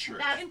it's conflated. a church.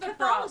 That's In the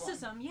Catholicism,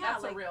 problem. yeah,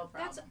 That's like, a real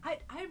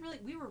problem.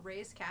 we were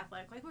raised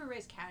Catholic. Like we were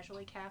raised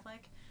casually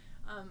Catholic.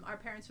 Our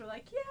parents were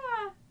like,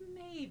 yeah,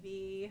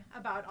 maybe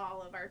about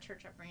all of our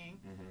church upbringing.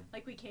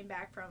 Like we came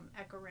back from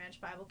Echo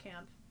Ranch Bible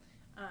Camp,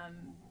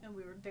 and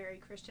we were very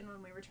Christian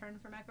when we returned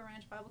from Echo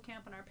Ranch Bible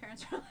Camp, and our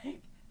parents were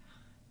like,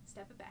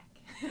 step it back.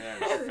 Yeah,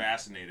 it's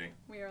fascinating.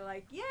 We were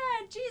like, yeah,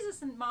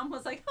 Jesus, and Mom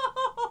was like,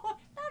 oh,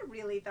 not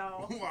really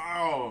though.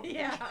 Wow.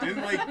 Yeah.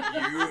 Didn't like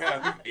you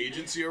have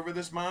agency over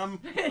this, Mom?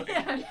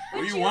 Yeah.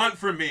 What do you want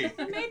from me? It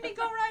made me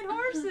go ride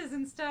horses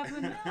and stuff,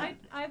 and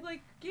I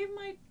like gave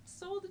my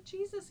soul to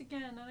Jesus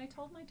again, and I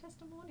told my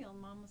testimonial,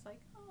 and Mom was like,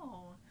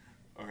 oh,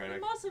 Okay. I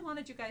mostly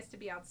wanted you guys to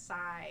be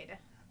outside.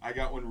 I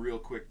got one real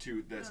quick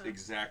too that's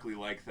exactly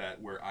like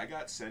that, where I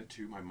got sent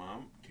to, my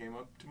mom came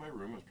up to my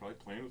room, I was probably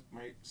playing with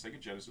my Sega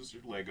Genesis or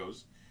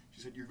Legos.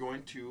 She said, you're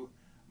going to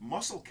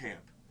muscle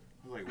camp.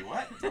 I was like,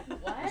 what?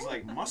 What? I was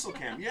like, muscle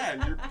camp, yeah,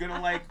 and you're going to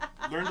like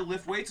learn to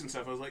lift weights and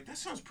stuff. I was like, that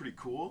sounds pretty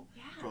cool.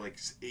 Yeah. For like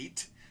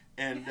 8.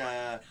 And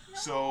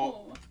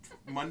so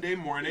Monday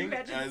morning,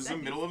 as the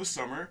middle of a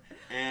summer,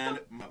 and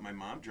my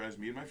mom drives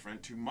me and my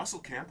friend to muscle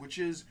camp, which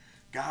is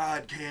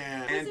God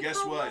camp. Why is And it guess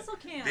called what? muscle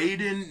camp? They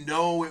didn't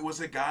know it was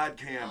a God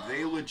camp.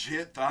 They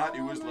legit thought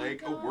it was Oh my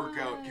like a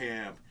workout God.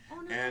 camp.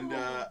 Oh, no. And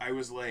I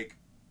was like,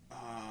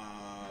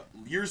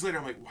 years later,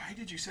 I'm like, why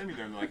did you send me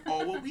there? And they're like,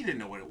 oh, well, we didn't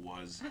know what it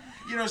was.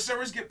 You know,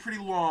 summers get pretty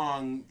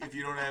long if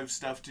you don't have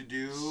stuff to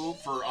do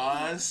for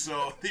us.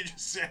 So they just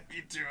sent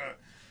me to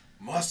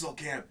a muscle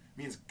camp.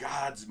 It means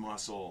God's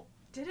muscle.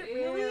 Did it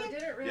Ew, really?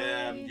 did it really?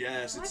 Yeah,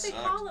 yes, Why'd it they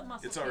sucked. call it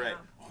muscle It's all right.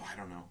 camp? Oh, I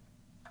don't know.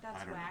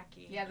 That's I don't know.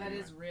 wacky. Yeah, that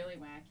Anyway. is really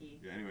wacky.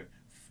 Yeah, anyway,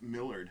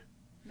 Millard.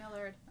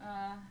 Millard.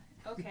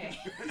 Okay.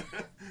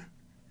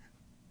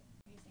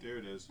 There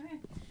it is.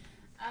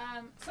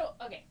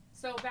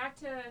 So back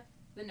to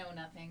the Know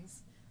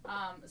Nothings.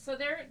 So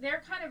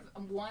they're kind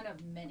of one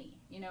of many.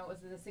 You know, it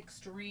was this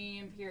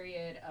extreme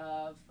period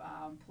of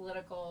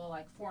political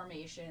like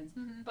formations,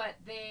 but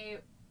they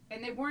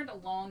weren't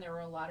alone. There were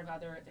a lot of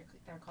other.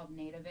 They're called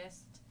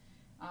nativist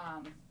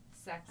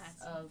sects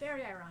That's of.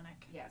 very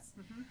ironic. Yes.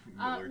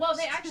 Millard. Well,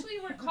 they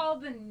actually were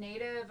called the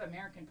Native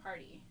American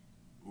Party.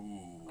 Ooh.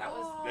 That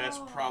was. That's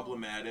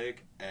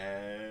problematic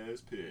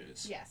as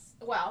piss. Yes.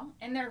 Well,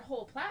 and their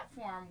whole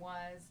platform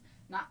was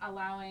not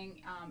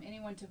allowing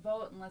anyone to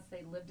vote unless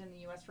they lived in the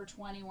U.S. for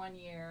 21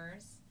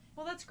 years.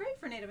 Well, that's great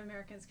for Native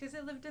Americans because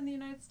they lived in the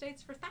United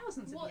States for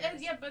thousands of Well,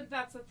 years. yeah, but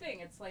that's the thing.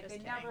 It's like Just they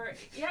kidding. never.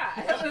 Yeah,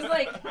 it was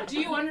like, do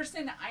you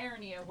understand the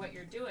irony of what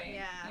you're doing?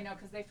 Yeah. You know,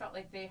 because they felt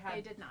like they had.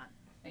 They did not.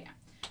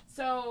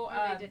 So.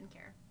 Or they didn't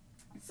care.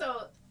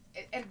 So,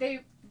 and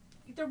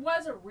there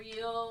was a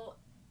real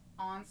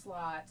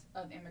onslaught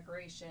of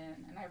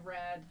immigration, and I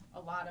read a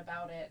lot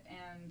about it,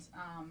 and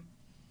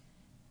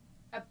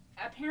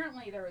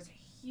apparently there was a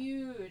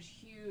huge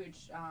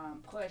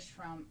push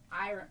from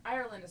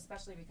Ireland,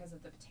 especially because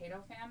of the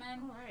potato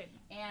famine. Oh, right.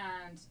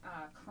 And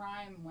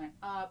crime went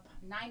up.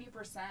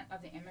 90%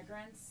 of the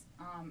immigrants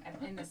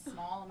in this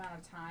small amount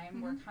of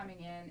time were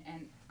coming in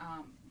and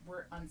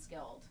were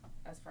unskilled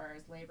as far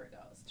as labor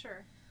goes.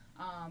 Sure.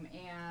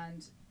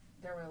 And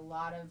there were a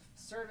lot of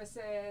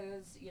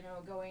services,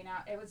 going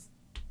out.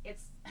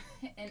 It's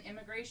an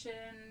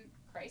immigration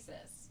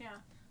crisis. Yeah.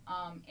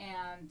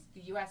 And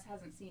the U.S.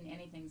 hasn't seen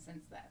anything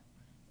since then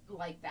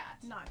like that.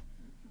 Not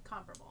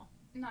comparable.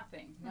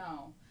 Nothing,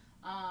 no.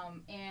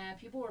 And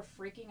people were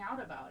freaking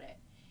out about it.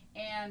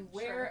 And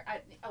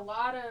a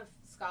lot of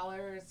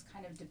scholars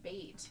kind of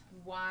debate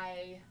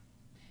why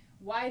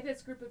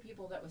this group of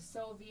people that was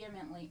so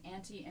vehemently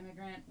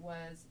anti-immigrant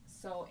was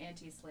so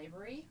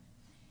anti-slavery.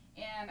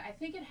 And I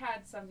think it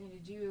had something to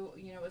do,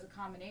 it was a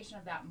combination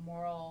of that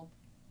moral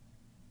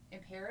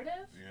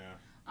imperative. Yeah.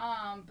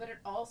 But it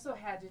also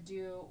had to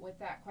do with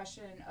that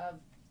question of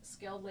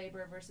skilled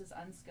labor versus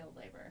unskilled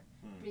labor.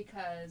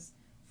 Because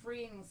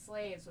freeing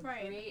slaves would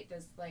create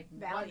this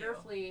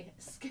wonderfully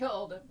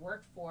skilled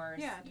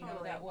workforce,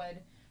 totally. that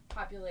would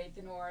populate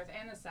the North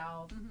and the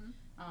South.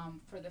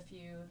 For the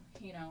few,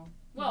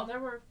 well, there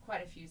were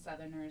quite a few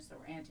Southerners that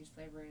were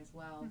anti-slavery as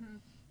well,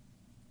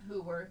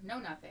 who were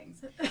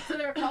know-nothings. So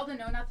they were called the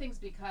know-nothings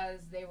because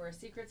they were a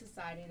secret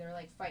society. They were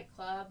like Fight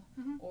Club,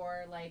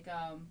 or like,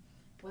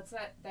 what's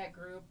that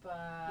group?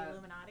 The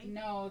Illuminati?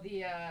 No,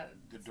 the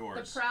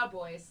Doors. The Proud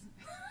Boys.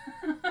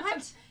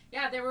 What?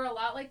 Yeah, they were a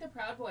lot like the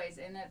Proud Boys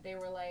in that they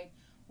were like,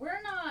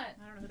 we're not,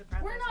 I don't know who the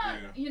Proud Boys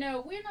are.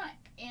 we're not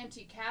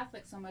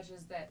anti-Catholic so much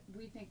as that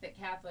we think that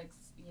Catholics,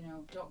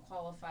 don't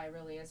qualify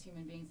really as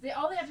human beings.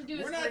 All they have to do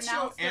is We're not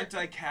renounce so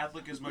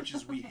anti-Catholic as much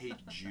as we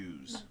hate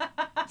Jews.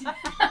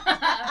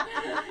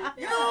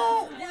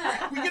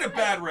 Yeah. We get a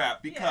bad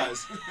rap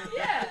because.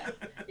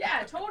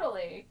 Yeah,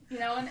 totally. And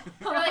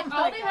they're like,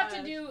 all they have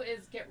to do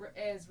is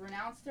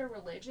renounce their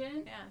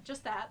religion. Yeah,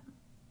 just that.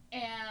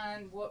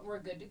 And we're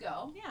good to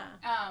go.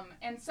 Yeah.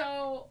 And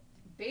so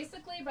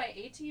basically by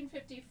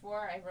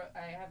 1854,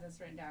 I have this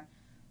written down.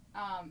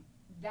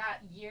 That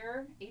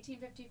year,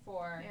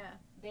 1854,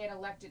 they had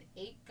elected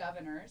 8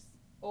 governors,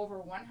 over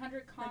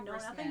 100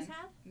 congressmen,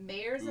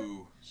 mayors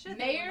of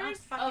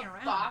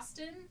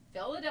Boston,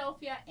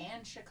 Philadelphia,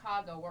 and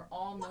Chicago were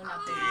all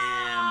know-nothings.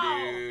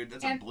 Damn, dude,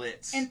 that's a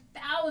blitz. And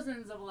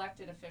thousands of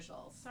elected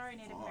officials. Sorry,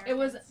 Native Americans. It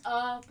was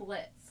a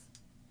blitz.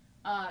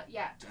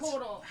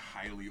 Total. That's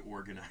highly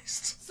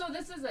organized. So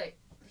this is a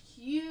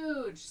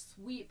huge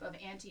sweep of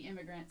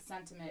anti-immigrant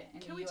sentiment in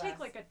the U.S. Can we take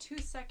like a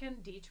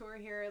 2-second detour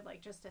here,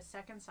 like just a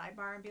second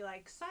sidebar, and be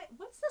like,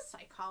 what's the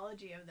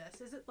psychology of this?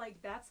 Is it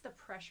like that's the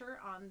pressure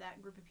on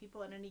that group of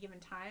people at any given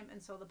time,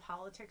 and so the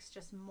politics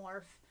just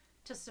morph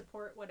to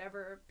support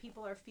whatever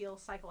people feel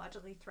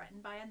psychologically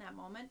threatened by in that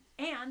moment?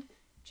 And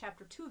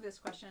chapter 2 of this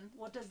question,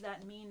 what does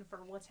that mean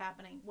for what's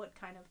happening? What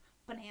kind of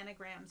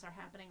bananagrams are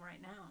happening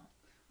right now?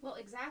 Well,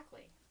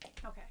 exactly.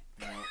 Okay.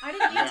 Well, I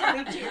didn't mean to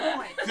lead to your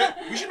point.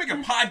 We should make a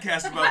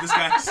podcast about this,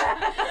 guys.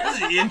 This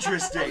is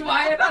interesting. That's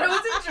why I thought it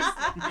was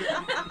interesting.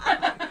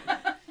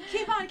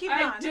 Keep on.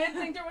 I did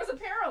think there was a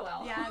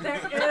parallel. Yeah, there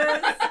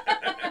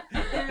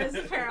is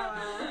a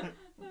parallel.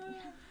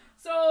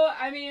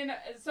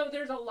 So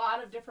there's a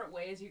lot of different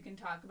ways you can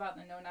talk about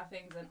the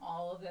know-nothings and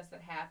all of this that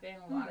happened,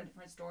 a lot of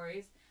different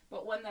stories.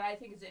 But one that I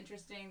think is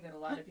interesting that a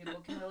lot of people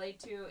can relate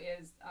to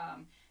is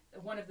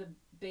one of the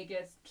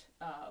biggest,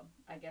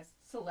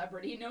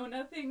 celebrity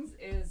know-nothings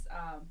is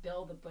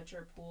Bill the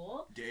Butcher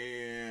Poole.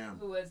 Damn.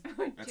 Who was...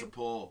 That's a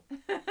pull.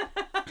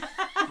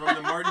 From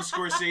the Martin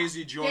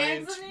Scorsese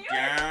joint,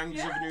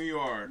 Gangs of New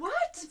York. What?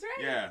 That's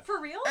right. Yeah. For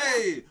real?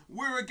 Hey,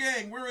 we're a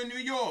gang. We're in New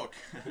York.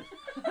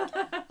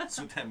 That's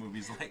what that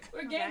movie's like.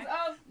 We're gangs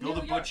of Bill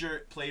New the York.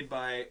 Butcher, played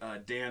by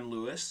Dan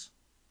Lewis.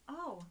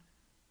 Oh.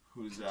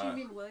 Who's Do you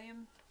mean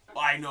William?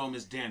 I know him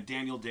as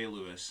Daniel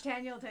Day-Lewis.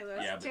 Daniel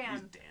Day-Lewis. Yeah, but Dan.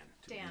 he's Dan.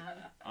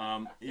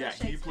 Dan. Yeah,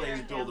 he plays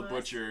and Bill Dan the Lewis.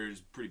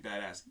 Butcher's pretty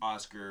badass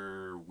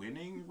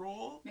Oscar-winning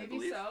role. I Maybe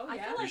believe. so, I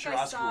yeah. feel Pretty like sure I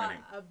Oscar saw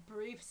winning. a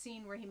brief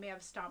scene where he may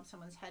have stomped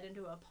someone's head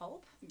into a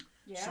pulp.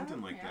 Yeah.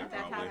 Something like that,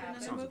 That probably. happened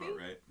in the Sounds movie? about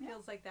right.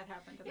 Feels like that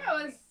happened in the Yeah, it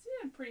movie. was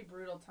a pretty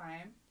brutal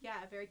time.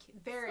 Yeah, very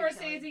killing.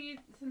 Scorsese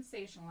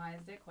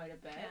sensationalized it quite a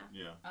bit.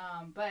 Yeah.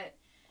 But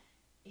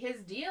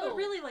his deal... But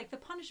really, like, the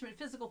punishment,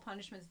 physical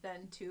punishments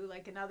then, too,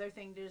 like, another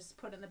thing to just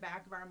put in the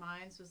back of our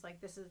minds was, like,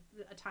 this is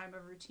a time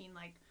of routine,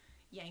 like,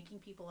 yanking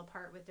people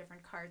apart with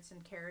different carts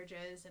and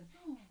carriages and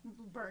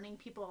burning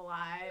people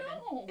alive.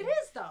 No. And it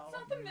is, though. It's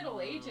not the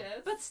Middle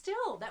Ages. But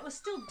still, that was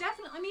still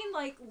definitely, I mean,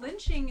 like,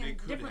 lynching They and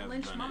could different have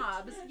lynch done it.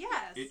 mobs.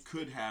 Yes. It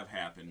could have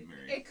happened,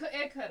 Mary. It could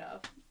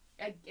have.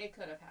 It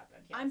could have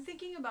happened, yes. I'm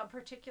thinking about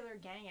particular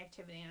gang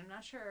activity, and I'm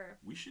not sure.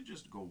 We should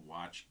just go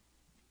watch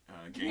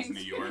Gangs of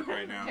New York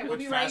right now. Okay, we'll But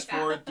be fast right back.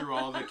 forward through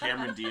all the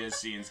Cameron Diaz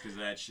scenes because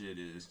that shit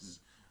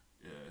is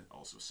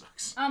also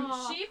sucks.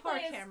 She poor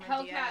plays Cameron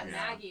Hellcat Diaz.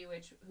 Maggie,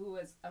 who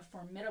was a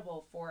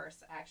formidable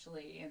force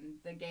actually in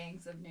the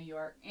gangs of New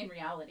York in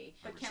reality.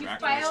 But She Cameron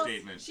filed- Diaz.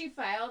 statement. She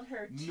filed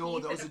her teeth No,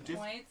 that was at a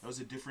points. that was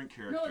a different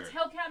character. No, it's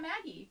Hellcat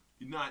Maggie.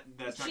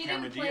 That's not She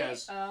Cameron didn't play.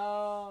 Diaz.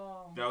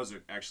 Oh. That was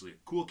actually a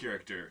cool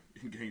character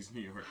in Gangs of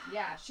New York.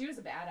 Yeah, she was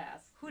a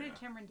badass. Who did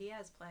Cameron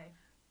Diaz play?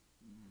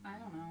 I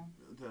don't know.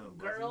 The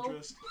Girl. love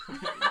interest.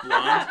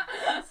 Blonde.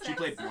 She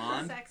played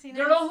blonde. Sexiness?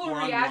 Girl who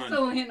Blonde reacts one.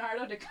 to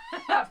Leonardo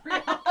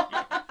DiCaprio.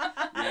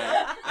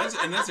 Yeah,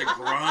 that's a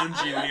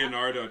grungy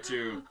Leonardo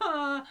too.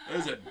 Uh, That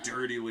was a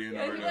dirty He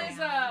Leonardo. plays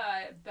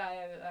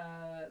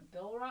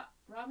Bill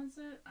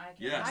Robinson. I can't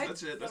Yes, remember.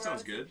 that's it. That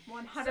sounds good.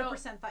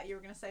 100% thought you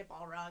were going to say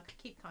Balrog.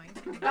 Keep going.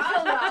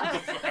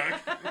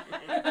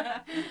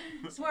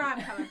 That's where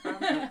I'm coming from.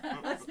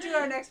 Let's do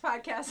our next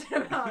podcast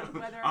about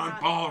whether or On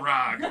not...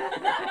 Balrog.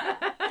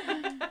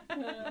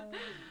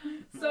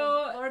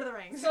 So Lord of the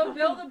Rings. So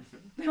Bill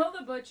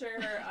the Butcher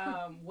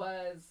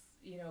was,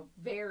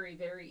 very,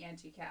 very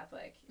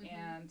anti-Catholic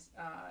and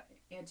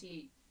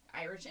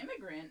anti-Irish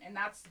immigrant, and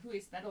that's who he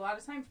spent a lot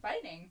of time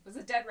fighting. Was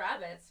the Dead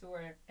Rabbits, who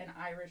were an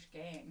Irish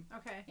gang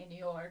in New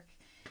York,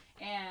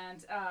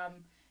 and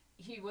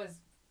he was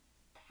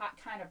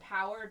kind of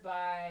powered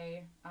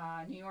by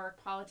New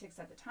York politics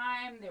at the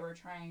time. They were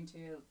trying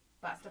to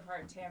bust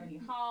apart Tammany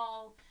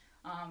Hall.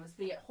 It was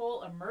the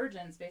whole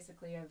emergence,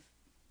 basically, of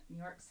New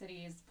York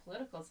City's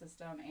political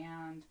system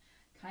and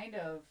kind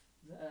of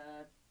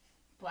the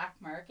black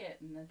market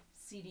and the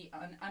seedy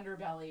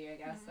underbelly, I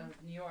guess,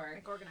 of New York.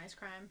 Like organized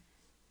crime.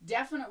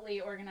 Definitely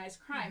organized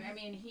crime. I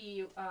mean,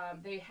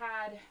 they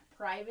had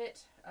private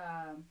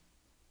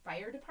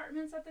fire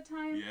departments at the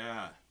time.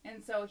 Yeah.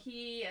 And so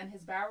he and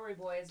his Bowery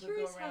Boys would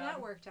Curious go around. how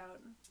that worked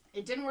out.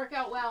 It didn't work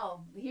out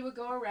well. He would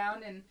go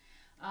around and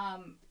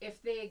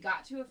if they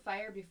got to a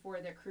fire before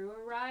their crew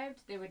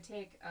arrived, they would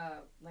take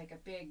a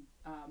big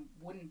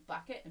wooden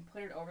bucket and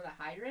put it over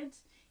the hydrant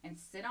and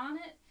sit on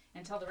it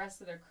until the rest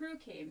of their crew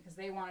came, because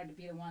they wanted to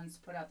be the ones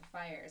to put out the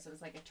fires. It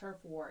was like a turf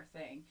war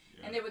thing.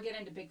 Yeah. And they would get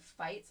into big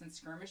fights and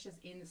skirmishes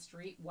in the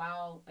street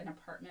while an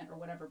apartment or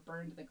whatever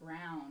burned to the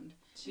ground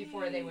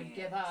before they would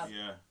give up.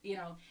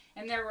 Yeah.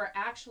 And there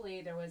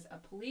was a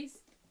police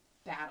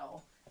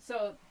battle.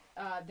 So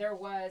there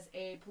was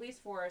a police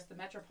force, the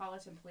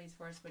Metropolitan Police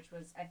Force, which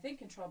was, I think,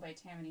 controlled by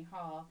Tammany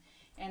Hall.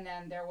 And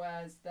then there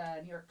was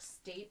the New York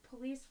State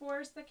Police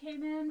Force that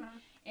came in,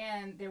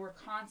 and they were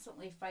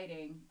constantly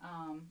fighting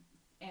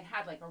and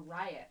had like a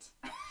riot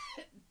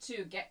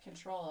to get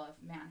control of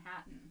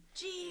Manhattan.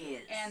 Jeez.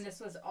 And this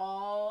was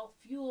all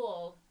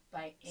fueled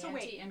by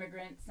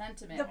anti-immigrant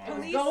sentiment. The It was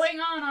police going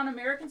on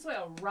American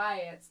soil.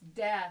 Riots,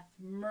 death,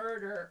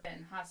 murder,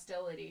 and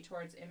hostility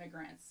towards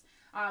immigrants.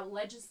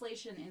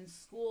 Legislation in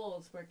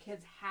schools where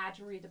kids had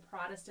to read the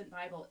Protestant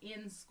Bible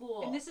in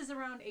school. And this is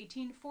around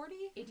 1840?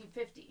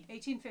 1850.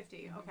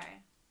 1850,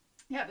 okay.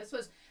 Yeah, this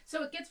was,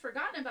 so it gets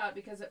forgotten about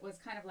because it was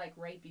kind of like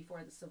right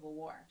before the Civil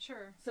War.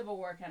 Sure. Civil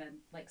War kind of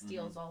like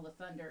steals all the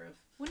thunder of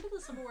When did the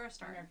Civil War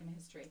start? American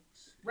history.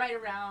 Right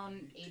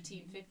around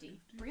 1850.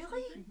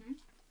 Really? Mm-hmm.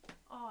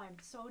 Oh, I'm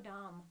so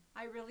dumb.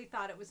 I really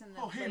thought it was in the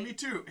Oh, hey, me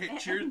too. Hey,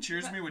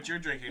 cheers me what you're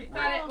drinking.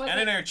 Thought it was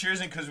Anna and I are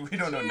cheersing because we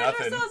don't know Cheers,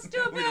 nothing. we're so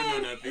stupid. We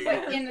don't know nothing.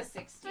 Like in the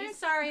 60s. I'm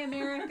sorry,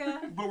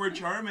 America. But we're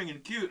charming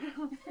and cute.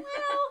 Well,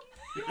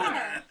 you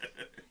are.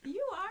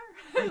 You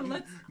are.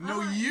 Let's.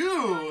 No, you.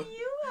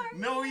 You are.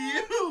 No, you.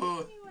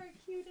 You are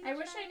cute. And I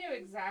wish I charming. knew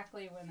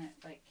exactly when it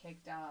like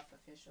kicked off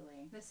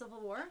officially. The Civil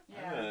War.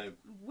 Yeah.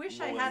 Wish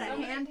I had a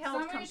Somebody- handheld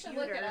Somebody computer. should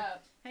look it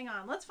up. Hang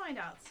on, let's find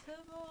out.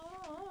 Civil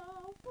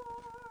War.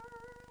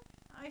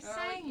 I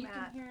sang you that.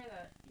 can hear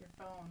your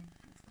phone.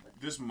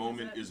 This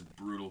moment it? is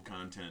brutal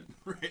content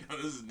right now.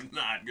 This is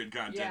not good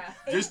content. Yeah.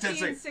 Just 10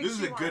 seconds. This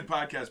is a 1861. good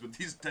podcast, but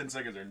these 10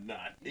 seconds are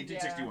not.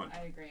 1861. Yeah,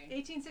 I agree.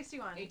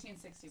 1861.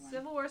 1861.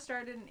 Civil War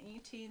started in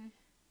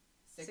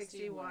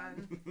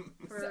 1861.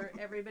 For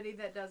everybody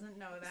that doesn't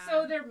know that.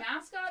 So their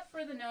mascot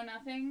for the Know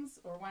Nothings,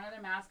 or one of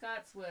their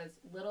mascots, was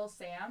Little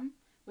Sam,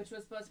 which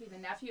was supposed to be the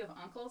nephew of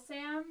Uncle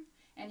Sam,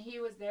 and he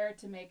was there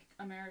to make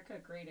America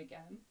great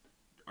again.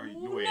 Wait a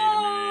minute.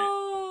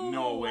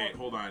 No, wait,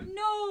 hold on.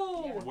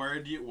 No. Yeah.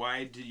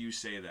 Why do you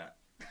say that?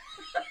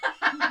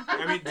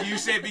 I mean, do you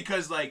say it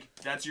because, like,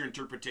 that's your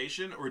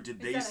interpretation, or did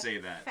they say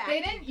that?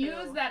 They didn't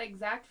use that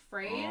exact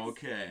phrase.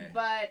 Okay.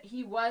 But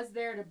he was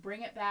there to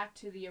bring it back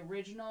to the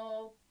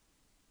original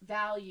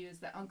values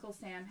that Uncle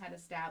Sam had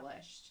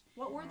established.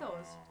 What were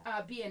those?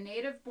 Be a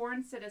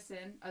native-born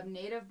citizen of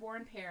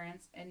native-born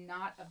parents and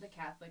not of the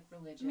Catholic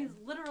religion. It means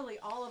literally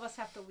all of us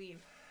have to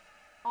leave.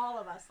 All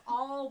of us.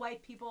 All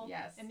white people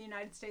in the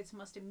United States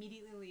must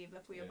immediately leave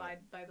if we abide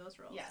by those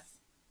rules. Yes.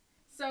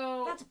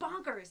 So that's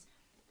bonkers.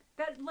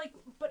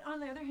 But on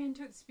the other hand,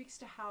 too, it speaks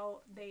to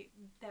how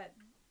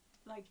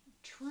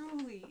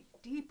truly,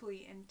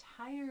 deeply,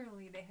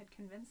 entirely, they had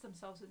convinced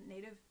themselves that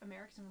Native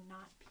Americans were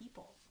not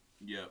people.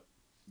 Yep.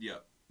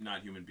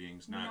 Not human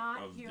beings.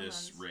 Not of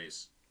humans. this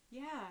race.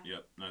 Yeah.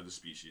 Yep. Not of the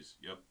species.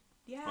 Yep.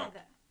 Yeah. Fuck.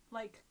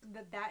 like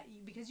that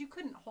because you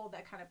couldn't hold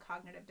that kind of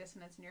cognitive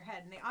dissonance in your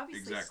head, and they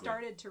obviously Exactly.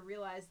 started to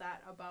realize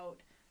that about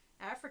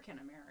African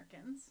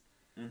Americans.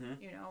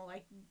 Mm-hmm. You know,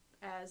 like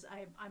as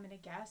I'm gonna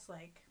guess,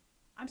 like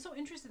I'm so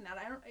interested in that.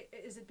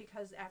 Is it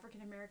because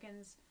African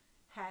Americans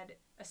had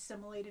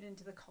assimilated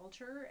into the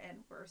culture and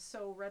were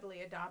so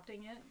readily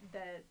adopting it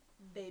that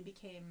they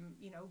became,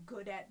 you know,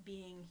 good at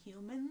being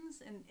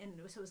humans, and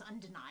so it was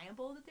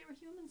undeniable that they were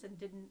humans? And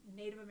didn't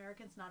Native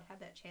Americans not have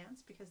that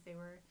chance because they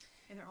were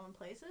in their own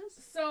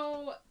places?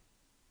 So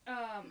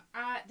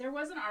there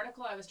was an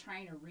article I was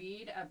trying to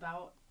read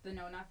about the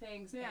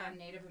Know-Nothings and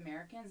Native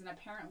Americans, and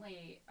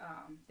apparently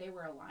they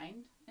were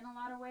aligned in a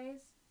lot of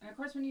ways. And of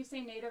course, when you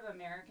say Native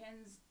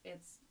Americans,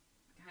 it's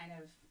kind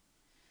of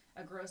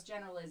a gross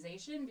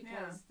generalization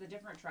because the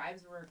different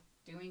tribes were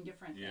doing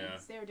different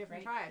things. They were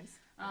different right? tribes.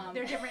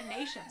 They're different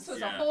nations. So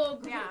it's a whole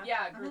group,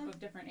 group of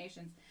different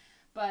nations.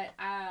 But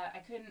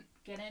I couldn't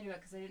get into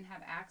it because I didn't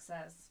have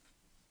access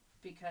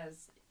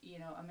because, you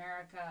know,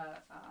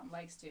 America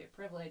likes to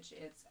privilege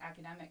its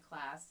academic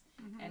class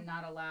and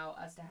not allow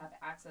us to have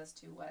access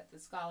to what the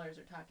scholars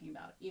are talking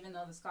about, even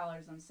though the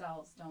scholars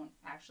themselves don't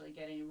actually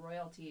get any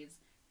royalties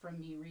from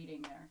me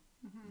reading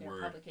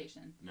their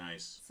publication.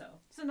 Nice. So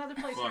it's another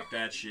place Fuck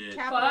that shit.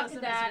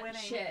 capitalism Fuck that is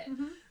winning. shit.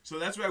 So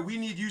that's why we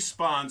need you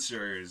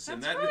sponsors. That's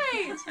and that,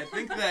 right. I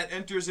think that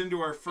enters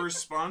into our first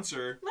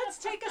sponsor. Let's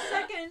take a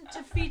second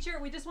to feature.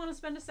 We just want to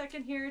spend a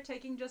second here,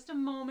 taking just a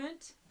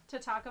moment to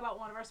talk about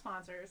one of our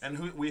sponsors.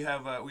 And we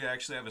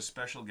actually have a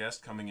special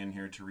guest coming in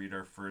here to read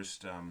our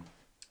first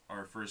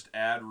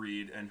ad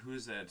read. And who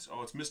is that?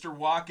 Oh, it's Mr.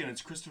 Walken.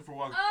 It's Christopher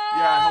Walken.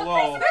 Yeah,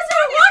 hello. Mr.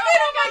 Walken!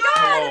 Oh my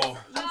God! Hello.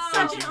 It's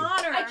Thank such you. an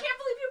honor. I can't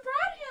believe you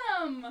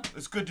brought him.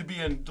 It's good to be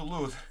in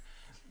Duluth.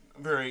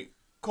 Very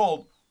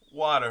cold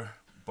water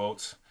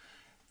boats.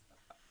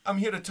 I'm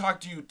here to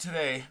talk to you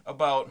today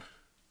about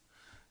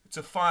it's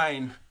a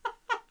fine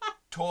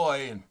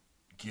toy and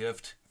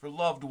gift for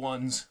loved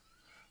ones.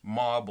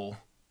 Marble.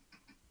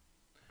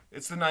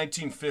 It's the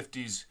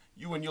 1950s.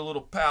 You and your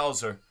little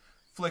pals are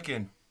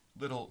flicking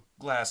little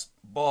glass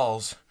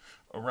balls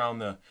around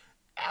the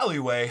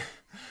alleyway.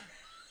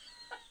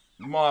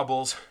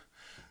 Marbles.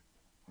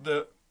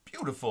 The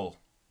beautiful,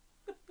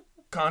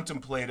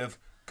 contemplative,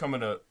 come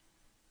in a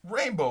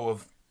rainbow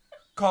of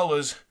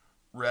colors.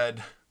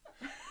 Red,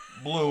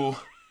 blue.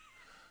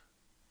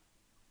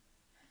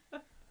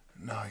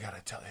 Now I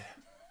gotta tell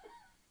you,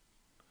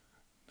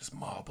 this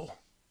marble,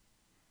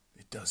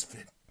 it does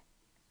fit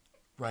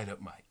right up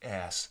my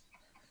ass.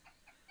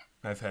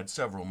 I've had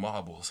several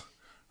marbles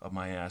up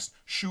my ass.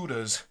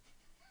 Shooters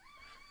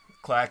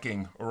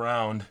clacking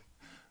around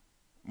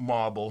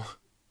marble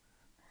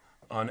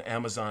on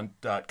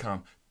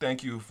Amazon.com.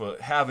 Thank you for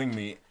having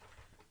me,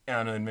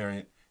 Anna and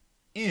Marion.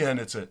 Ian,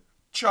 it's a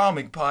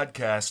charming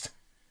podcast.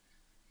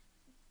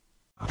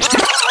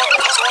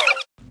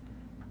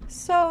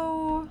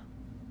 So,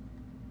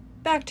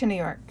 back to New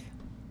York.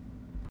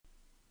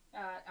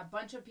 A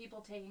bunch of people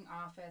taking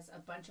office, a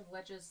bunch of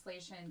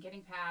legislation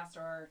getting passed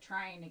or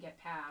trying to get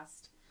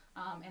passed.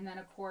 And then,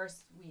 of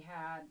course, we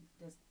had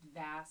this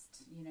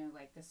vast, you know,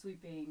 like the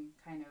sweeping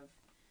kind of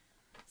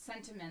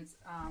sentiments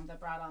that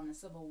brought on the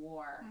Civil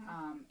War.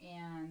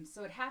 And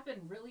so it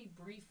happened really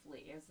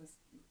briefly. It was this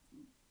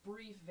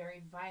brief,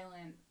 very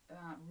violent,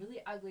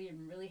 really ugly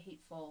and really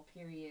hateful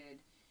period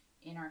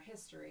in our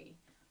history.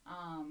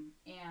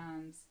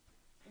 And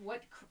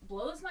what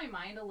blows my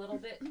mind a little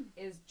bit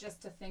is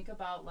just to think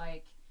about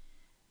like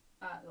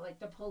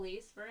the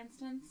police, for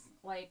instance.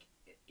 Like,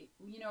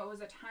 you know, it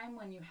was a time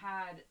when you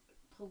had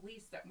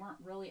police that weren't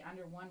really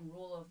under one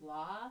rule of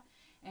law,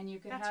 and you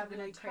could have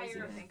really an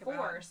entire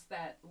force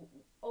that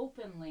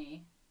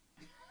openly.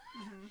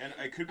 And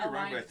I could be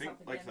wrong, but I think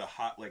like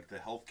against. the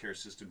healthcare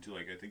system too.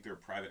 Like I think there are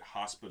private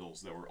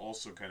hospitals that were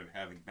also kind of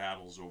having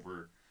battles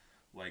over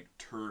like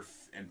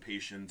turf and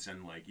patients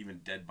and like even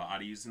dead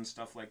bodies and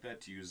stuff like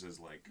that to use as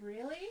like.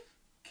 Really?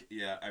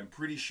 Yeah, I'm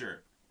pretty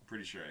sure.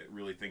 I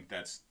really think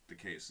that's the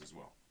case as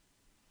well.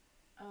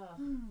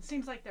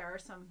 Seems like there are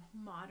some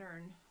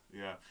modern.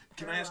 Yeah.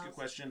 Can I ask a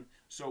question?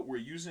 So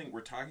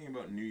we're talking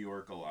about New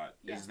York a lot.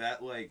 Yeah. Is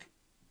that like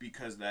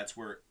because that's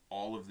where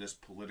all of this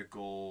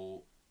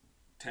political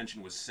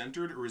tension was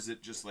centered, or is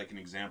it just like an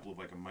example of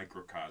like a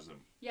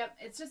microcosm? Yep,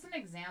 it's just an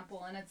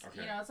example, and it's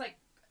you know, it's like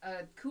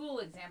a cool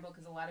example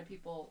because a lot of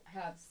people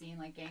have seen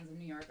like Gangs of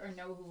New York or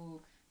know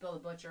who Bill the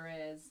Butcher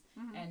is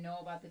and know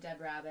about the dead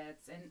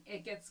rabbits, and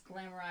it gets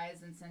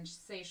glamorized and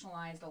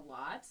sensationalized a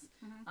lot.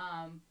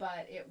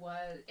 But it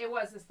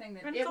was this thing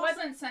that it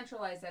wasn't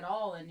centralized at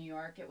all in New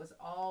York. It was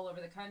all over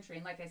the country,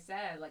 and like I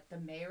said, like the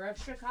mayor of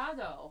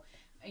Chicago,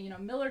 you know,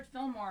 Millard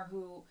Fillmore,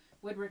 who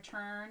would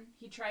return.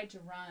 He tried to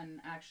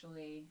run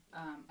actually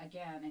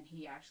again, and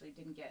he actually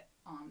didn't get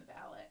on the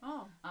ballot.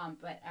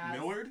 But as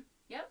Millard?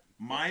 Yep.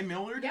 My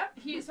Millard? Yep.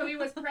 He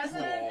was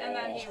president, and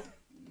then he,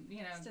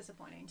 you know, It's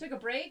disappointing. took a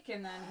break,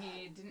 and then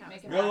he didn't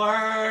make it.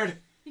 Millard.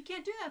 You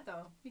can't do that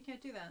though. You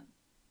can't do that.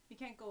 You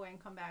can't go away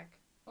and come back.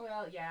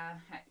 Well, yeah,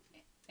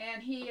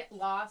 and he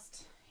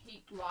lost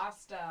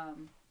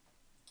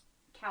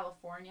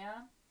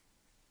California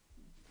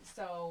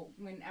so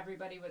when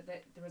everybody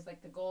there was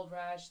like the gold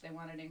rush, they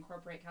wanted to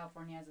incorporate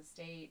California as a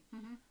state.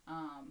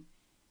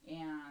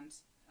 And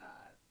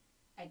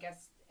I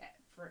guess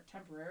for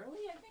temporarily,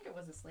 I think it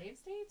was a slave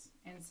state.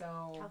 And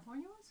so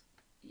California was?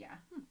 Yeah.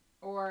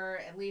 Or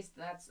at least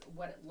that's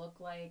what it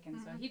looked like. And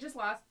so he just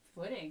lost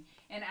footing.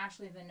 And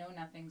actually the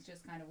know-nothings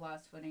just kind of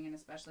lost footing and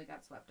especially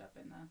got swept up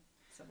in the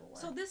Civil War.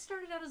 So this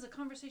started out as a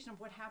conversation of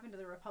what happened to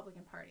the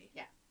Republican Party.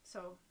 Yeah.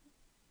 So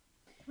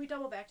can we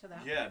double back to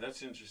that? Yeah,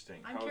 that's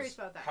interesting. I'm curious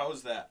about that.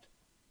 How's that?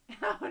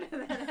 How did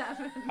that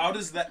happen? How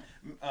does that,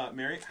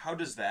 Mary, how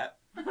does that?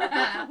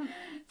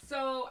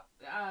 So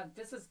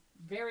this is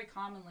very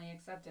commonly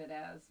accepted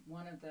as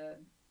one of the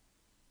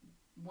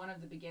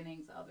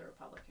beginnings of the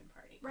Republican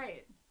Party.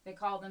 Right. They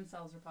call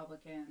themselves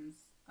Republicans.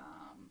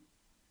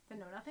 The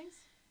know-nothings?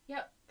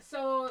 Yep.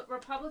 So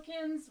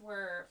Republicans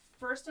were,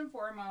 first and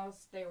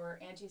foremost, they were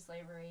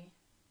anti-slavery.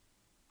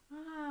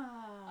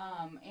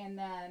 And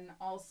then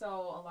also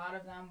a lot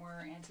of them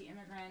were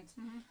anti-immigrant.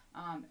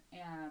 And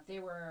they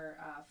were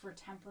for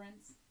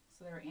temperance.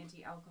 So they were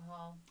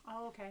anti-alcohol.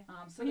 Oh, okay.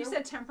 So when you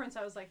said temperance,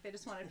 I was like, they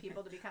just wanted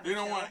people to be kind of They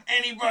don't want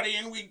anybody,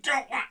 and we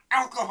don't want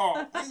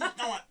alcohol. We don't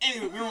want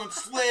anybody. We don't want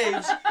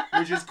slaves,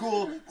 which is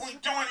cool. We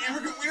don't want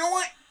immigrants. We don't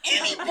want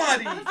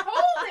anybody. Just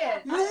hold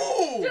it.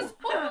 No. Just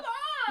hold on.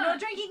 No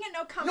drinking and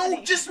no company.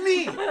 No, just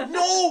me.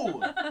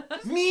 No.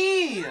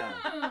 Me.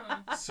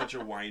 Such a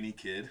whiny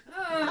kid.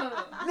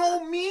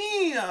 No,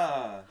 me.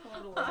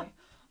 Totally.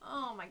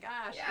 Oh my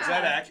gosh. Yeah. Is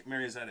that accurate?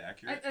 Mary, is that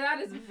accurate?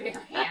 That is very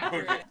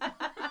accurate. Okay.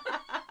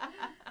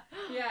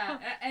 Yeah,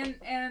 and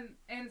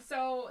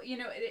so, you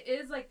know, it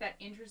is like that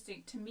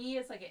interesting, to me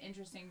it's like an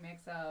interesting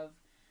mix of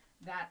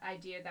that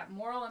idea, that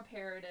moral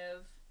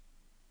imperative,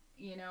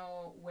 you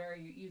know, where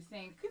you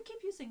think... You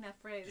keep using that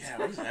phrase. Yeah,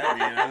 what does that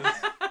mean?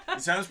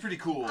 It sounds pretty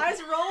cool. I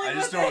was rolling I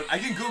just with don't, it. I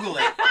can Google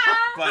it,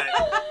 but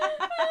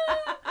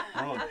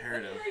moral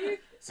imperative.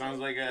 Sounds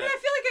like a... I feel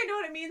like I know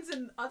what it means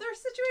in other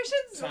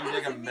situations. Sounds What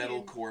like does a it mean?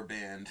 metalcore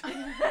band.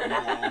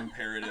 Moral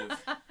imperative.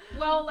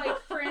 Well, like,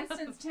 for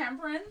instance,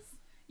 temperance,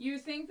 you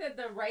think that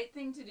the right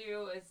thing to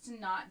do is to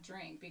not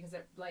drink because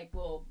it, like,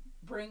 will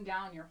bring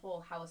down your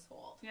whole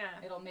household. Yeah.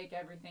 It'll make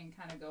everything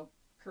kind of go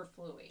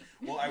kerflooey.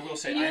 Well, I will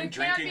say, You I'm can't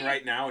drinking be-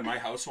 right now, and my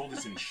household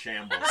is in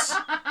shambles.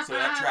 So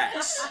that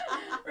tracks.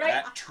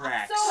 Right? That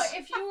tracks. So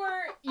if you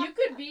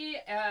could be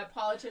a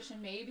politician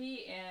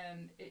maybe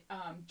and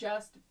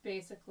just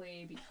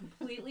basically be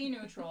completely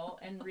neutral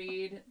and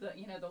read the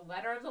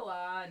letter of the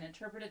law and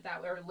interpret it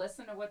that way, or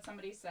listen to what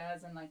somebody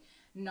says and like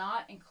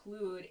not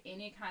include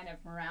any kind of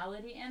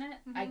morality in it.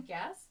 I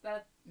guess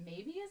that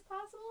maybe is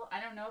possible.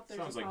 I don't know if there's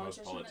Sounds a like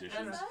most politician that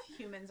politicians. does that.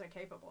 Humans are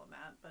capable of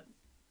that, but...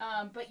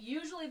 But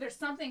usually there's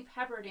something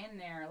peppered in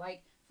there.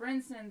 Like, for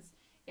instance,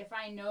 if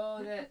I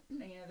know that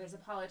there's a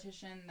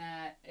politician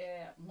that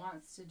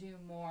wants to do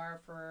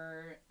more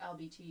for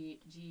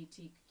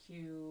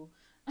LGBTQ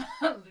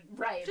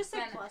rights. Just say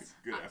then, plus.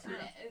 Good effort.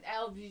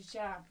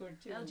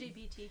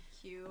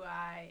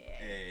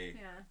 LGBTQIA.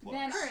 Yeah. Plus.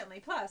 Then Currently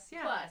plus,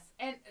 yeah. plus.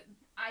 And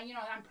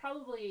I'm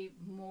probably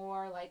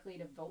more likely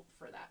to vote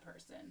for that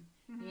person.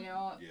 You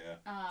know? Yeah,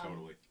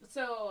 totally.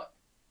 So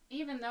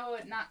even though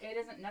it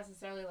isn't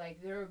necessarily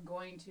like they're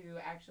going to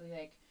actually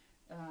like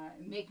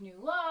make new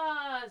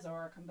laws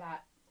or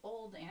combat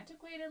old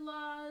antiquated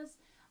laws,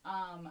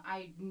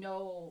 I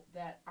know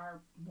that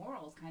our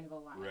morals kind of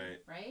align,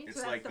 right?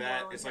 It's So like that's the that.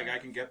 moral It's like I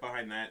imperative. can get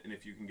behind that, and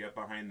if you can get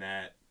behind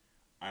that,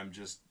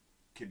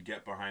 could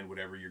get behind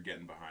whatever you're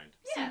getting behind.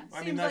 Yeah. I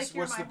mean, Seems that's like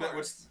you're what's my the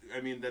horse.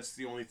 that's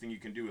the only thing you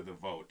can do with a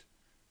vote,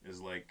 is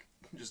like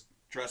just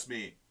trust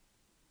me.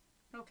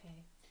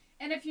 Okay.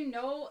 And if you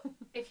know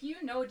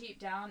deep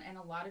down, and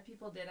a lot of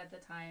people did at the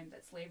time,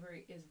 that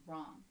slavery is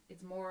wrong.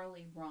 It's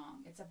morally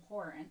wrong. It's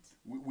abhorrent.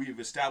 We've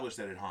established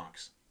that it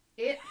honks.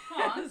 It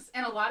honks,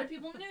 and a lot of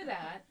people knew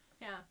that.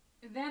 Yeah.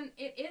 Then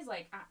it is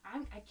like,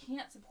 I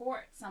can't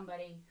support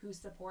somebody who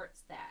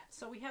supports that.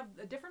 So we have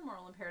a different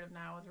moral imperative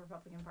now with the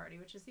Republican Party,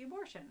 which is the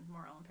abortion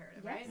moral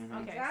imperative, right? Yes,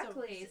 Okay,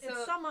 exactly. So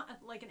it's somewhat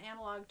like an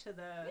analog to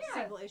the Yeah.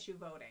 single issue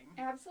voting.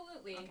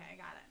 Absolutely. Okay, I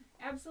got it.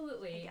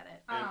 Absolutely. I get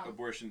it. And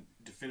abortion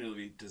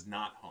definitively does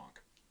not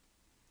honk.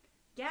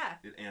 Yeah.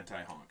 It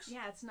anti-honks.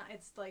 Yeah, it's not.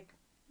 It's like,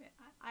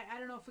 I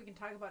don't know if we can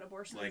talk about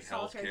abortion Like as a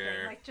solitary healthcare.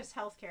 thing. Like just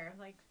healthcare,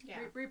 like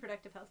Yeah.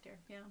 Reproductive healthcare.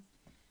 Yeah,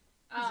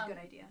 it's a good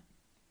idea.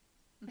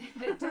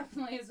 It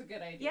definitely is a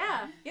good idea.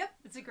 Yeah. Yep.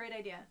 It's a great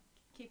idea.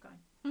 Keep going.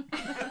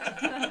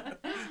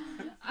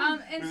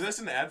 And Is this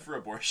an ad for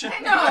abortion?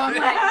 no, I'm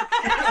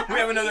like, We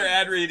have another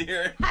ad read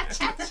here.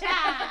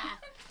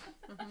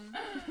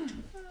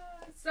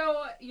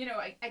 so,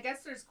 I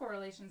guess there's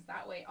correlations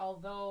that way,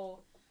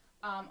 although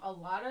a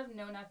lot of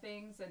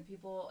know-nothings and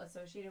people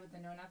associated with the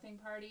Know-Nothing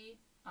Party,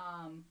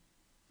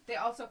 they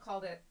also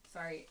called it,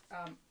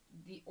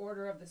 the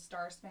Order of the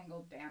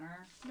Star-Spangled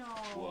Banner. No.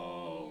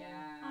 Whoa.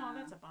 Yeah. Oh,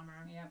 that's a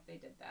bummer. Yep, they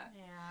did that.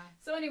 Yeah.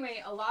 So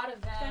anyway, a lot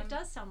of them... That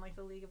does sound like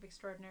the League of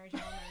Extraordinary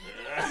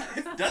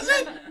Gentlemen. Does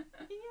it?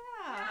 Yeah.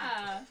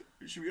 Yeah.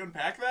 Should we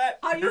unpack that?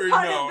 Are you or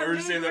part no? of the Or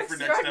save League that of for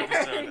next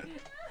Extraordinary? episode?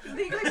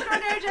 Legally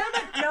extraordinary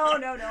gentleman?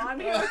 No. I'm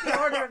here with the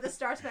Order of the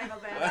Star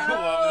Spangled Banner.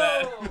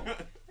 I love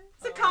that.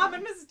 It's a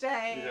common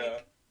mistake.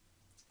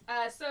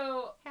 Yeah.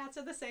 So hats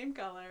are the same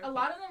color. a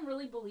lot of them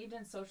really believed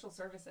in social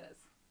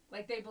services.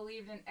 Like, they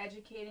believed in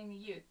educating the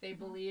youth. They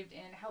believed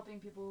in helping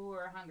people who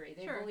were hungry.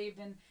 They believed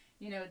in,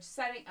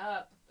 setting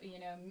up,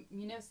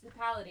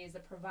 municipalities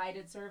that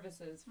provided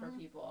services for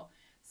people.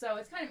 So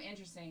it's kind of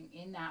interesting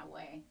in that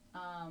way.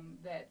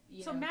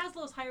 So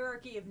Maslow's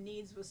hierarchy of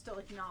needs was still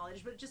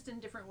acknowledged, but just in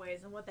different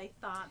ways, and what they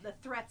thought the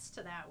threats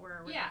to that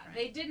were different.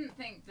 They didn't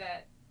think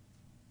that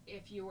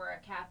if you were a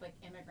Catholic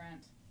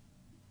immigrant,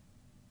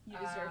 you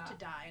deserved to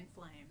die in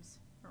flames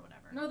or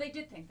whatever. No, they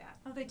did think that.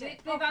 Oh, they did.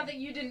 They thought that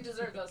you didn't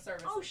deserve those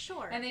services. Oh,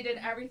 sure. And they did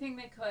everything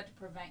they could to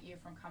prevent you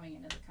from coming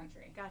into the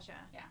country. Gotcha.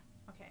 Yeah.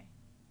 Okay.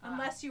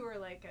 Unless you were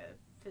like a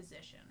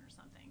physician or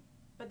something,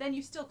 but then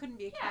you still couldn't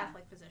be a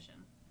Catholic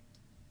physician.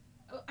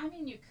 I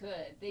mean, you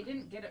could. They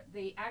didn't get it.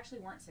 They actually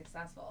weren't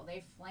successful.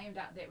 They flamed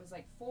out. It was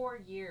like 4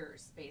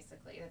 years,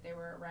 basically, that they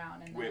were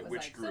around. And Wait,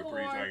 which group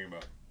are you talking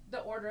about? The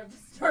Order of the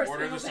Star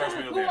Spangled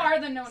Banner. Who are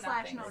the Know-Nothings.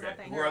 Slash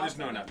Know-Nothings. Who are these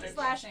Know-Nothings?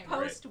 Slash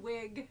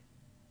post-Whig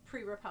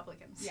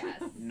pre-Republicans.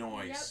 Yes.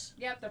 Noise.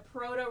 Yep, the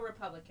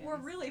proto-Republicans. We're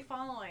really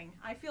following.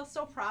 I feel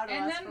so proud of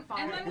us for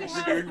following. And then we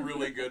We're doing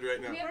really good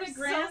right now. We have the so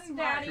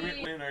granddaddy.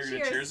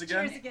 Cheers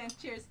again? Cheers again.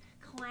 Cheers.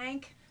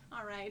 Clank.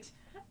 All right.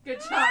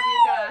 Good job,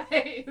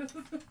 you guys.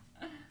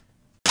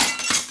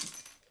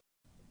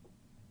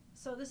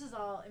 So this is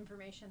all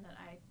information that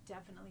I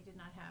definitely did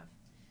not have.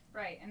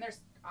 Right, and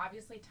there's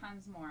obviously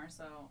tons more.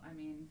 So, I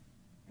mean,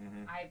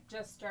 I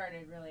just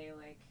started really,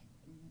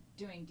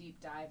 doing deep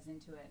dives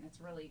into it, and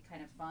it's really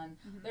kind of fun.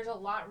 There's a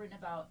lot written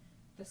about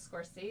the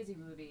Scorsese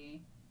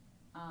movie,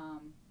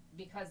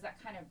 because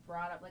that kind of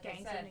brought up, like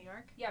Gangs I said, in New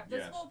York. Yeah,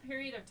 this whole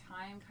period of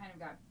time kind of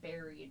got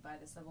buried by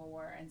the Civil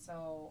War, and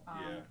so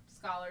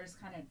scholars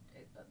kind of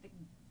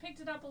picked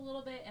it up a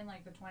little bit in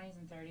like the 20s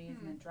and 30s,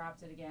 and then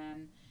dropped it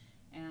again,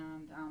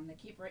 and they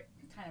keep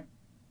kind of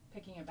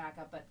picking it back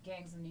up. But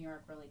Gangs in New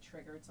York really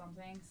triggered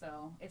something,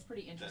 so it's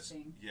pretty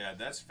interesting.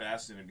 That's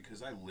fascinating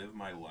because I live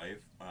my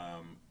life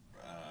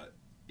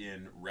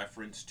in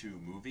reference to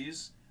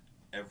movies.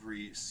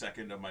 Every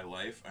second of my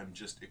life, I'm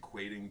just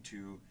equating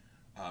to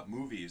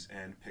movies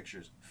and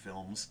pictures,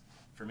 films.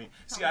 For me,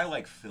 see, I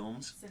like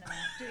films. Cinema.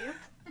 Do you?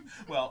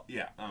 Well,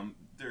 yeah,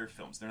 they're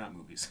films. They're not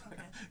movies,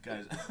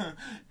 guys.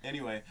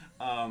 Anyway,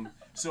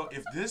 so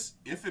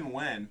if and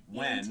when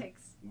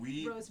takes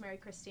we Rosemary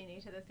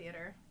Christini to the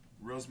theater.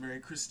 Rosemary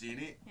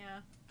Christini. Yeah.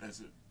 That's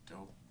a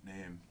dope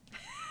name.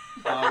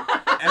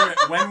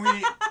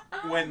 Anyway,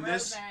 when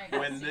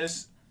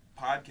this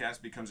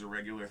podcast becomes a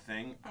regular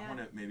thing, I want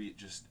to maybe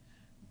just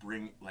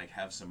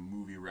have some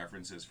movie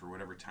references for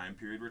whatever time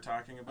period we're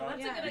talking about,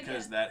 that's a good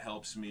because idea. that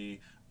helps me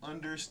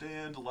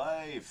understand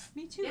life.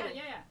 Me too.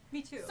 Yeah.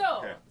 Me too.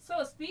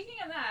 So speaking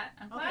of that,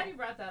 I'm glad you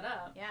brought that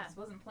up. Yeah. This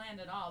wasn't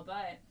planned at all,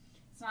 but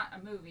it's not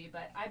a movie.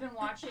 But I've been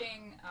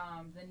watching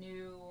the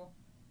new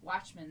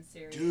Watchmen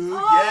series. Dude,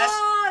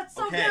 yes. It's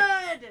so good.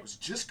 I was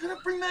just gonna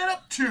bring that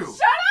up too.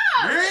 Shut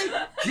up! Really?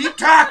 Keep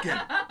talking.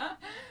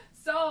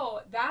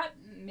 So that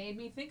made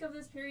me think of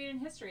this period in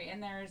history,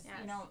 and there's,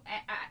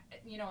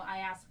 I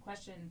asked the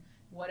question,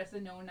 what if the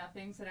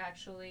Know-Nothings had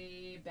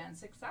actually been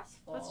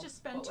successful? Let's just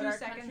spend What 2 would our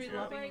seconds country loving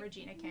look like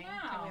Regina King.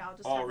 now? Can we all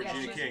just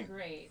Regina She's King.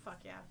 Great. Fuck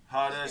yeah.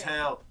 Hot as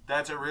hell.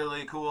 That's a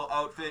really cool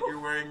outfit you're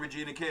wearing,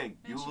 Regina King.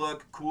 You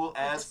look cool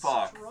as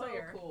fuck. So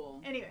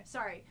cool. Anyway,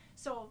 sorry.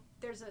 So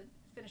there's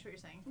finish what you're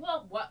saying.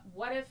 Well,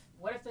 what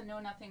if the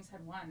Know-Nothings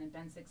had won and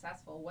been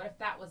successful? What if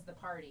that was the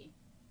party?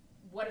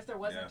 What if there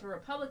wasn't a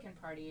Republican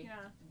Party?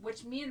 Yeah.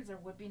 Which means there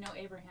would be no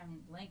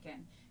Abraham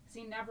Lincoln, because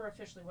he never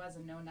officially was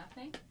a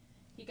Know-Nothing.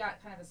 He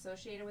got kind of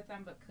associated with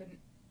them, but couldn't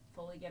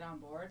fully get on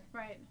board.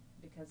 Right.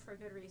 Because for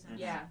good reasons.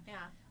 Yeah.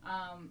 Yeah.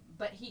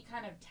 But he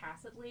kind of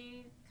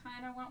tacitly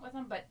kind of went with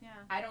them. But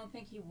I don't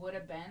think he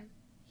wouldn't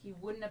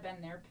have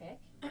been their pick.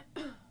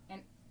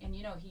 and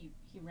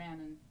he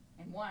ran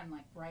and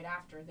won right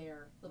after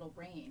their little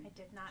reign. I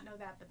did not know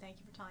that, but thank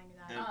you for telling me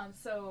that.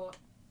 So.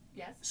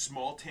 Yes.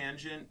 Small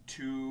tangent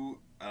to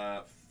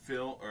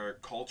film or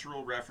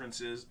cultural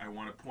references. I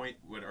want to point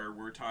what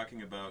we're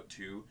talking about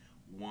to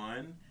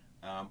one,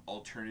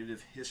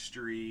 alternative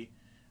history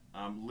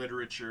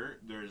literature.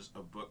 There's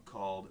a book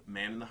called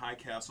Man in the High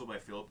Castle by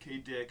Philip K.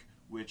 Dick,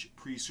 which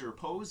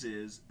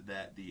presupposes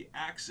that the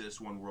Axis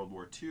won World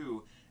War II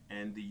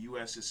and the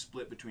U.S. is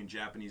split between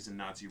Japanese and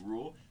Nazi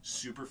rule.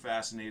 Super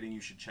fascinating. You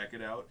should check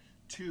it out.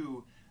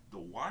 Two, The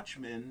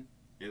Watchmen.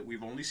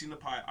 We've only seen the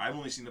pilot. I've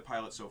only seen the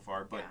pilot so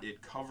far, but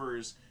it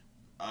covers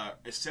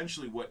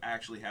essentially what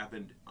actually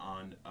happened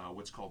on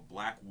what's called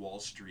Black Wall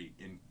Street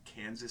in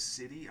Kansas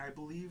City, I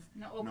believe.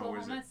 No,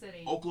 Oklahoma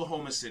City.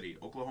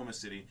 Oklahoma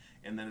City,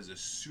 and that is a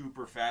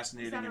super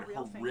fascinating and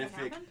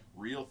horrific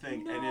real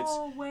thing, no and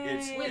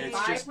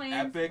it's just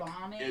epic.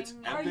 Bombing. It's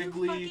Are you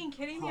epically fucking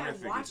kidding me?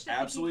 horrific. It's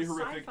absolutely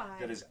horrific.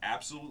 That is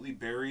absolutely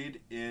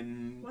buried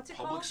in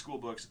public school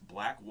books.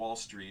 Black Wall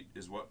Street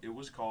is what it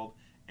was called.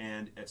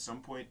 And at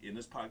some point in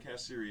this podcast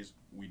series,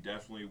 we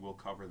definitely will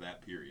cover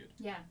that period.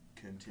 Yeah.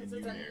 Continue This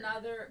is there.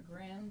 another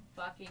grand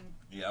fucking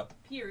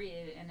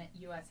period in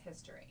U.S.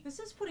 history. This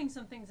is putting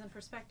some things in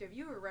perspective.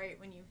 You were right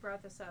when you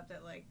brought this up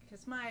that, like,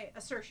 because my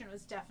assertion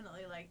was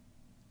definitely, like,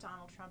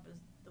 Donald Trump is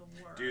the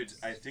worst. Dude,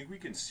 I think we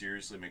can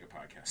seriously make a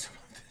podcast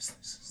about this.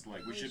 This is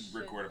like, we should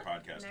record a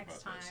podcast about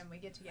this. Next time we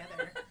get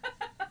together.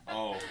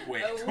 Oh,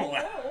 wait.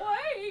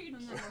 Wait.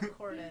 And then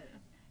record it.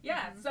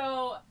 Yeah,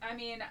 so, I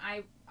mean,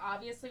 I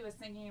obviously was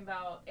thinking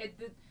about it,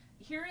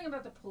 hearing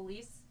about the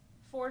police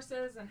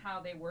forces and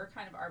how they were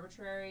kind of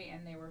arbitrary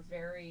and they were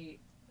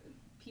very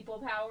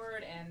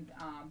people-powered and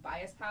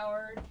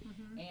bias-powered,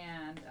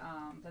 and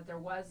that there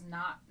was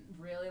not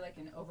really like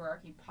an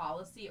overarching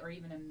policy or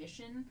even a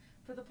mission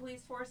for the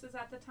police forces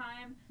at the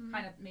time.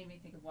 Kind of made me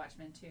think of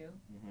Watchmen too.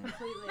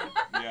 Completely.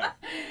 Yeah,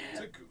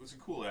 it's a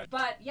cool ad.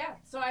 But yeah,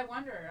 so I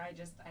wonder, I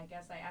guess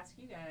I ask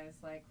you guys,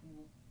 like,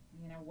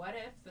 you know, what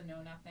if the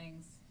Know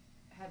Nothings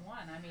had won?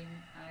 I mean,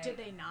 did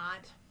they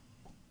not?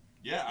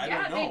 Yeah, I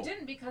don't know. Yeah, they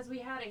didn't, because we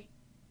had.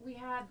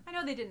 I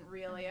know they didn't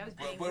really. I was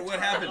being. But what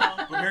happened?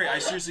 But Mary, I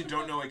seriously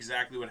don't know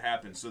exactly what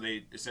happened. So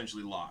they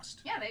essentially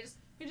lost. Yeah, they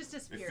just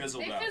disappeared. They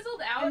fizzled They out.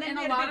 fizzled out, and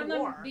a lot of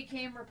them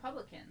became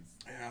Republicans.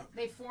 Yeah.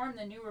 They formed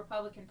the new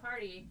Republican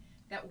Party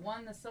that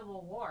won the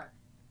Civil War,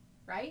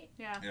 right?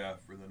 Yeah. Yeah,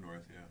 for the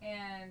North, yeah.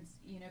 And,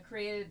 you know,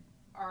 created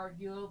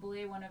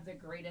arguably one of the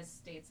greatest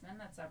statesmen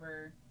that's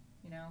ever,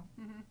 you know,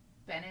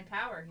 been in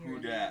power here. Who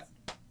dat?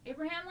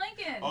 Abraham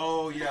Lincoln.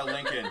 Oh, yeah,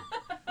 Lincoln.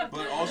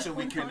 But also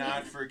we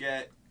cannot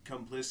forget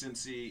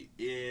complicity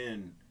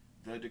in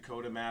the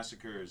Dakota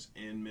massacres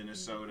in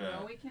Minnesota.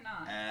 No, we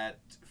cannot. At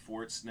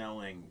Fort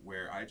Snelling,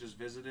 where I just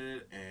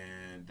visited,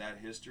 and that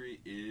history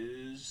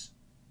is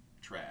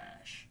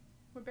trash.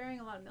 We're burying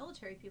a lot of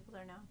military people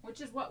there now.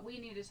 Which is what we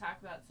need to talk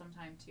about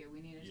sometime too.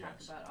 We need to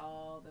talk about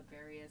all the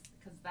various,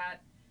 because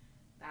that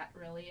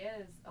really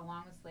is,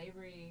 along with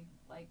slavery,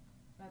 like,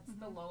 that's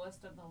the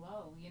lowest of the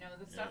low. You know,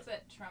 the stuff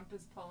that Trump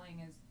is pulling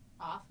is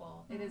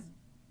awful.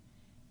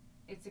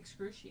 It's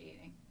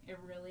excruciating. It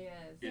really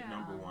is. It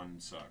number one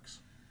sucks.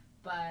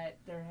 But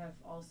there have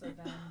also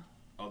been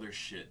other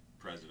shit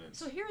presidents.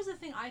 So here's the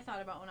thing I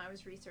thought about when I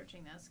was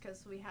researching this,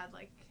 because we had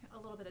like a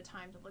little bit of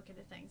time to look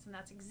into things, and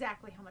that's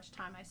exactly how much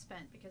time I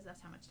spent, because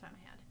that's how much time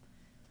I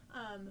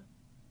had.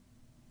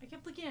 I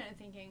kept looking at it and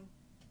thinking,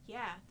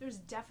 yeah, there's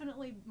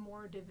definitely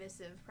more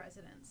divisive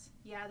presidents.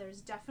 Yeah,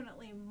 there's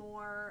definitely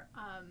more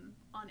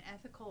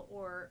unethical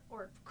or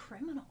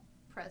criminal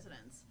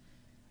presidents.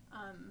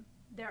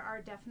 There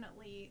are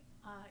definitely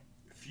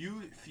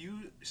few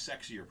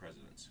sexier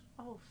presidents.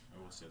 Oh,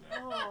 I will say that.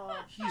 Oh.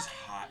 He's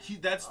hot.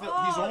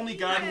 He's only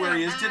gotten where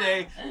he is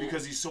today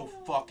because he's so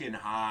fucking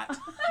hot.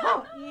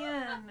 Oh,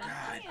 Ian.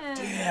 God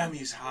damn,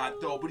 he's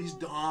hot though, but he's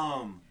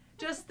dumb.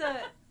 Just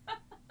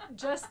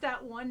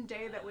that one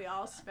day that we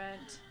all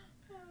spent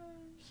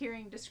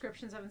hearing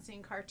descriptions of and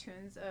seeing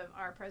cartoons of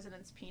our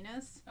president's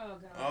penis. Oh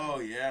god. Oh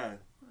yeah. It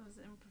was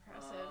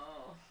impressive.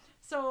 Oh.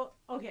 So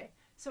okay,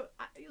 so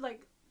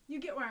like, you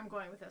get where I'm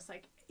going with this.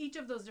 Like, each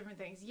of those different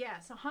things,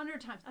 yes,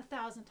 100 times,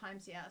 1,000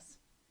 times, yes.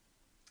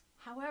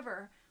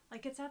 However,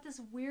 like, it's at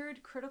this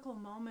weird critical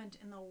moment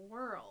in the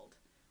world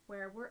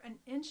where we're an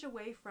inch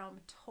away from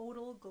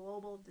total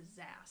global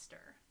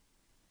disaster.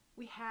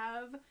 We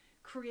have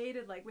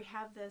created, like, we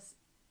have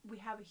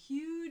a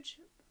huge,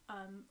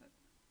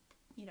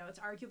 you know, it's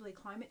arguably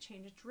climate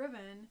change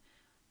driven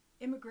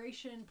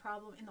immigration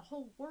problem in the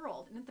whole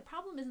world. And the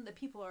problem isn't that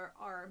people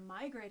are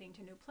migrating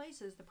to new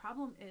places. The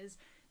problem is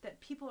that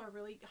people are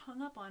really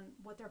hung up on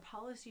what their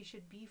policy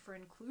should be for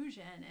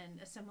inclusion and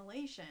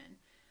assimilation.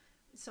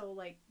 So,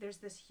 like, there's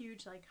this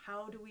huge, like,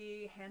 how do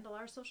we handle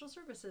our social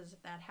services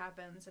if that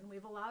happens? And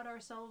we've allowed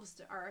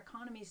ourselves, our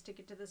economies, to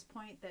get to this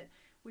point that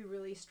we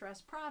really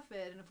stress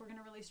profit. And if we're going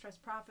to really stress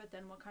profit,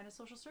 then what kind of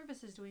social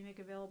services do we make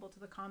available to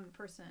the common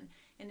person?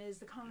 And is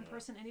the common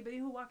person anybody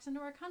who walks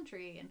into our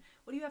country? And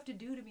what do you have to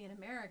do to be an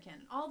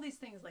American? All these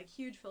things, like,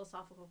 huge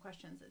philosophical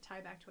questions that tie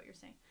back to what you're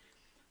saying.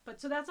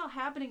 But so that's all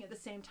happening at the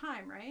same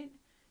time, right?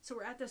 So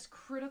we're at this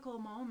critical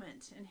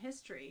moment in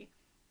history.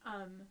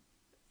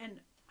 And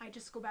I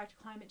just go back to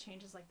climate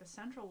change as like the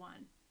central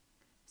one.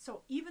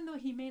 So even though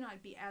he may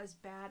not be as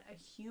bad a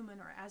human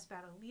or as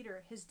bad a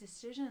leader, his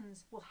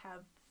decisions will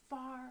have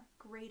far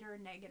greater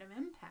negative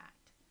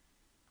impact.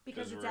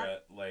 Because we're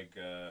at like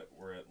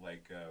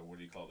what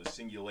do you call it? The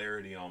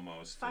singularity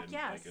almost. Fuck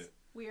yes. Like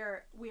we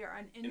are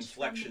an inch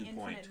inflection from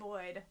the point. infinite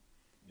void.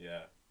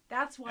 Yeah.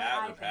 That's why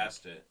I think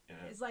past it. Yeah.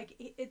 It's like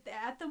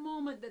at the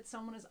moment that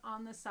someone is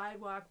on the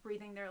sidewalk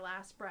breathing their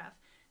last breath,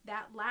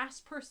 that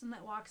last person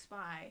that walks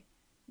by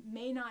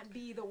may not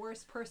be the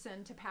worst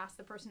person to pass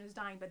the person who's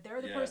dying, but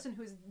they're the person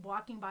who's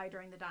walking by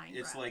during the dying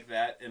breath. It's like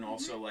that, and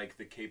also like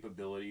the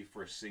capability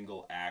for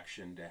single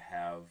action to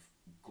have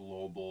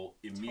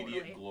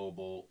immediate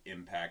global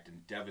impact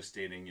and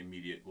devastating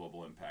immediate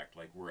global impact.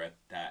 Like, we're at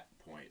that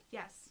point.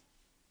 Yes.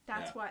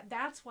 That's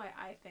why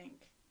I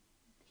think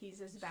he's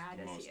as bad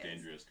as he is. Most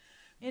dangerous.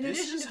 In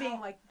addition to being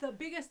like the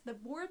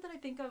word that I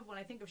think of when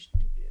I think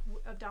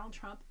of Donald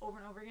Trump over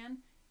and over again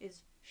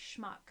is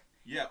schmuck.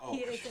 Yeah. Oh,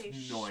 He is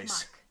a noise.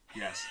 schmuck.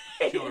 Yes.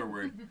 Killer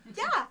word.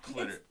 Yeah.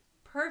 Clitter.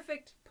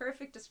 It's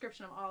perfect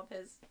description of all of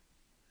his.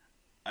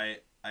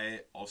 I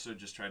also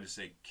just tried to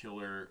say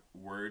killer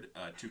word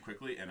too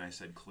quickly, and I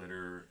said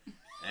clitter.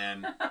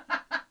 And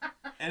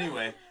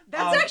anyway,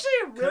 that's actually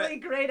a really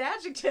great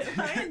adjective.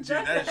 I enjoy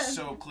dude, that is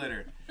so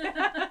clitter.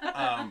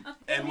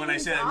 And when I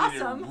said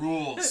awesome. it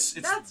rules,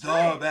 it's That's the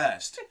right.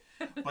 best.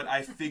 But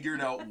I figured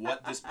out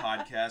what this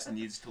podcast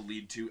needs to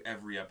lead to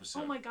every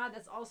episode. Oh my god,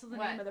 that's also the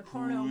What? name of the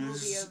porno movie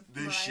Who's of the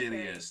Mariah Carey.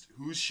 shittiest?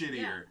 Who's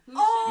shittier? Who's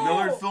Oh!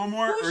 Millard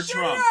Fillmore or who's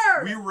Trump?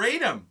 shittier? We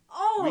rate him.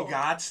 Oh! We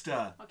gots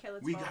to. Okay,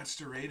 let's We vote. gots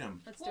to rate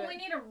him. Let's do Well, it. we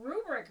need a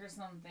rubric or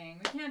something.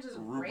 We can't just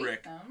Rubric.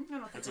 rate them. I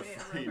don't think That's a we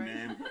need funny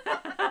rubric.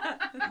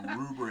 name.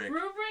 Rubric.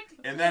 Rubric?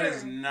 And that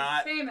is Clear.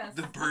 not Famous.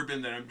 the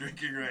bourbon that I'm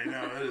drinking right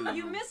now. That is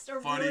You missed a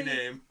funny really,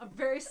 name. a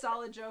very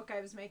solid joke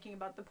I was making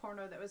about the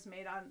porno that was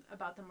made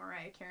about the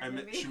Mariah Carey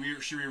movie.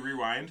 Should we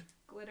rewind?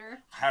 Glitter.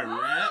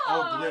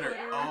 Oh, glitter.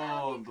 glitter.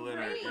 Oh, That'd be glitter.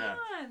 great. Yeah.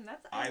 Come on,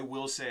 that's I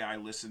will say I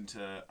listened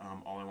to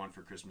All I Want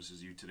for Christmas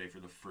Is You today for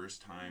the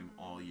first time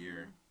all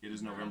year. It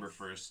is November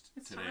 1st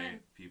It's today, fine.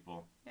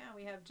 people. Yeah,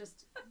 we have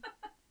just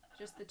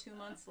the 2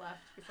 months left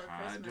before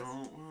I Christmas.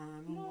 don't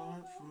want a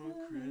lot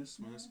for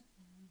Christmas.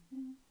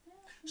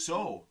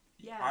 So,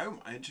 Yes. I'm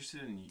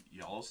interested in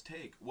y'all's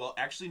take. Well,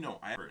 actually, no.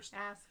 First,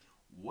 Ask.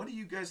 what do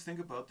you guys think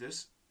about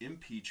this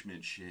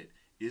impeachment shit?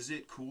 Is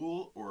it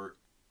cool or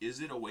is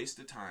it a waste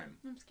of time?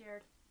 I'm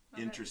scared.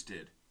 Okay.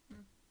 Interested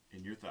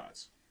in your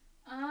thoughts.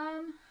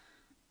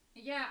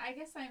 Yeah, I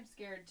guess I'm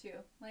scared too.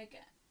 Like,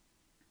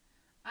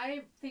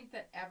 I think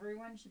that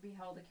everyone should be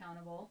held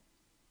accountable,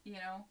 you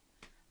know?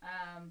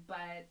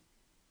 But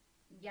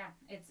yeah,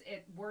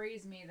 it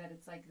worries me that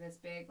it's like this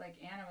big, like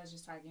Anna was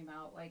just talking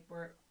about, like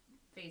we're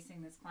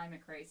facing this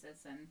climate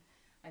crisis, and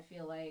I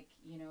feel like,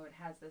 you know, it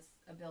has this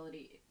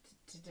ability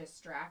to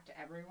distract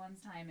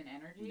everyone's time and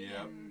energy,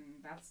 Yep. and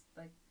that's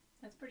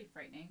pretty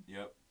frightening.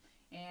 Yep.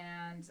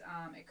 And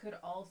it could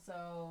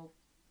also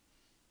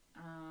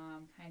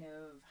kind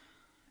of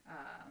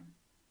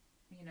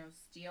you know,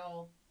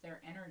 steal their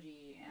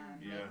energy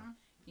and Yeah.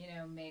 you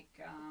know, make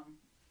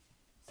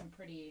some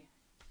pretty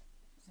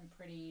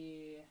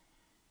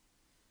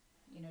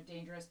you know,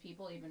 dangerous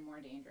people even more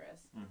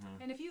dangerous.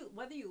 Mm-hmm. And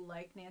whether you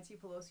like Nancy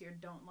Pelosi or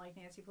don't like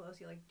Nancy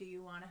Pelosi, like, do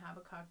you want to have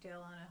a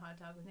cocktail and a hot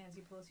dog with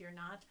Nancy Pelosi or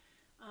not?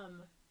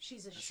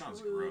 She's a That sounds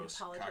shrewd gross.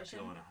 politician.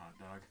 Cocktail and a hot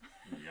dog.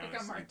 To be Like a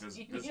honest,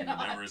 martini this and a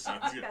hot never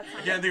sounds good. That I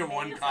sounds can't think of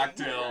one amazing.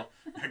 cocktail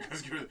that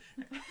goes good.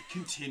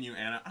 Continue,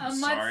 Anna. I'm A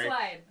sorry.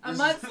 mudslide. A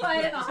This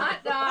mudslide and a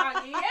hot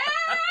dog. Yeah!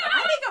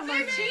 I think a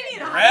martini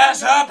and a hot dog.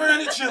 Grasshopper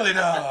and a chili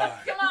dog.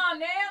 Come on,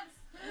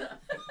 Nance!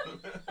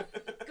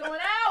 Going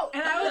out!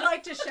 And I would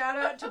like to shout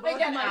out to both of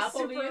Again, my Applebee's.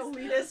 super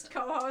elitist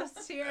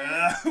co-hosts here.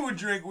 We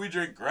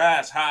drink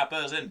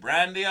grasshoppers and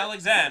brandy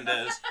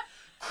Alexanders.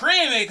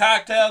 Creamy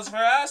cocktails for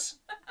us.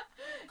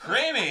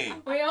 Creamy.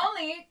 We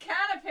only eat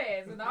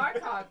canapes with our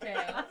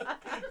cocktail.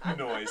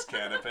 Noise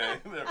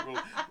canapé.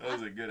 That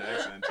was a good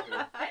accent too.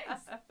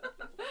 Thanks.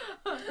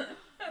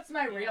 That's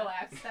my real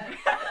accent.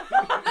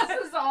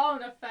 This is all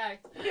in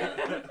effect.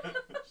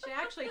 She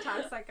actually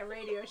talks like a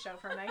radio show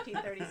from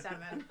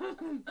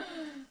 1937.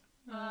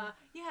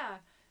 Yeah.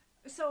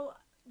 So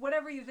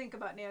whatever you think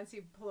about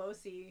Nancy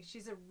Pelosi,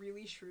 she's a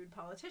really shrewd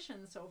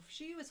politician. So if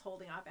she was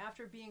holding up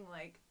after being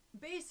like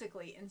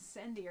basically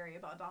incendiary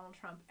about Donald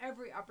Trump,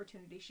 every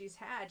opportunity she's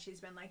had, she's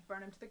been like,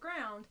 burn him to the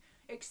ground,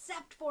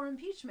 except for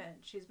impeachment.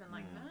 She's been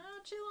like,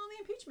 chill on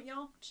the impeachment,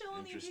 y'all. Chill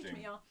on the impeachment,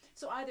 y'all.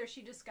 So either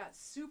she just got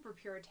super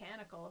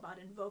puritanical about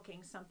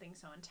invoking something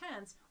so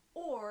intense,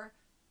 or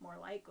more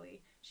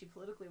likely, she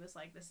politically was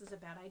like, this is a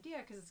bad idea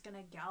because it's going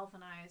to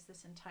galvanize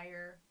this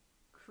entire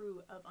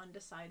crew of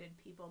undecided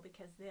people,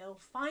 because they'll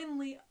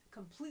finally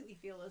completely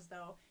feel as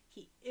though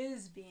he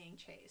is being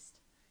chased.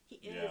 He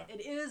is. Yeah.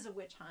 It is a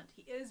witch hunt.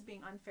 He is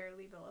being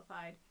unfairly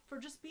vilified for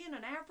just being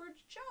an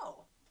average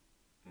Joe.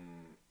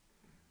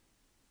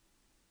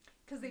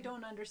 Because they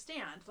don't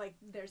understand. Like,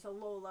 there's a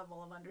low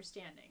level of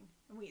understanding.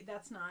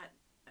 That's not,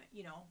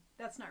 you know,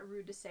 that's not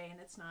rude to say, and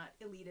it's not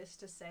elitist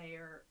to say,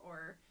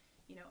 or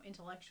you know,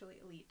 intellectually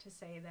elite to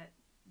say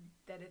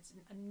that it's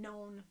a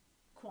known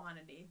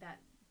quantity that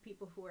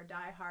people who are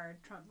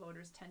diehard Trump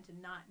voters tend to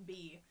not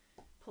be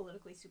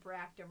politically super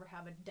active or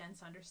have a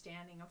dense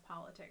understanding of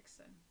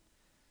politics. And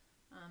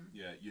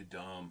Yeah, you're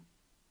dumb.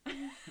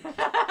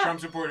 Trump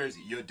supporters,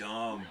 you're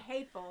dumb.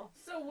 hateful.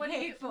 So what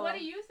Hateful.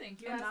 do you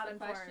think? You I'm asked not the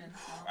informed. question.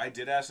 So. I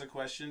did ask the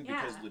question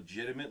because Yeah.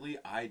 legitimately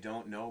I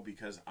don't know,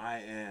 because I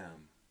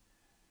am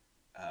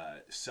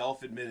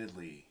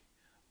self-admittedly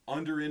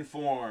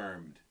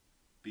underinformed,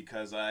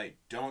 because I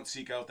don't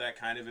seek out that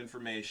kind of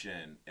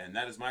information, and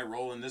that is my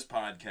role in this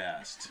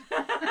podcast.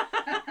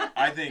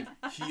 I think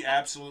he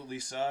absolutely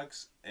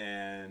sucks,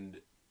 and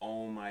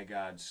oh my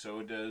God,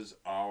 so does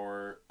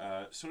our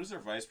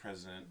vice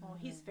president. Oh,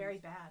 he's very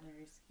bad.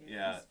 Very scary.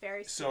 Yeah. He's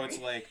very So scary. it's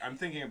like, I'm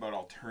thinking about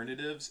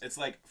alternatives. It's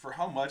like, for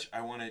how much I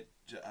want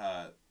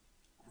to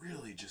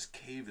really just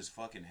cave his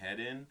fucking head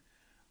in,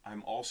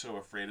 I'm also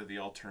afraid of the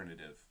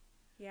alternative.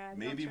 Yeah.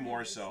 Maybe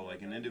more so,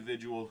 like an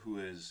individual who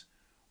is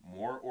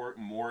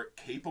more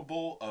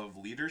capable of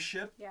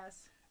leadership.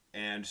 Yes.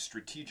 And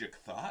strategic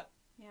thought.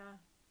 Yeah.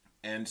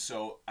 And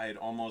so I'd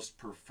almost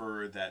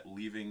prefer that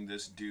leaving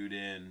this dude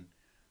in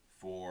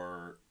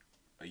for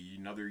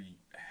another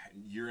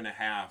year and a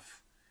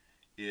half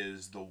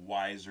is the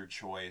wiser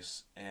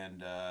choice,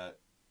 and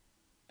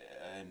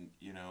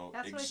you know,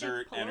 That's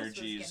exert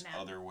energies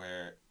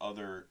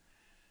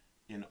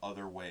in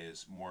other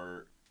ways,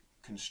 more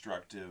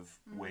constructive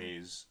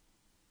ways,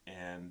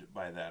 and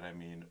by that I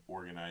mean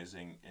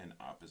organizing in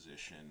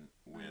opposition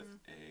with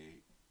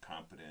a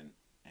competent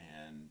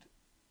and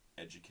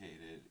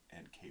educated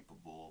and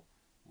capable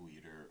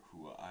leader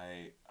who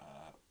I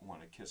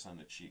want to kiss on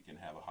the cheek and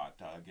have a hot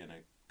dog and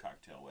a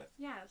cocktail with.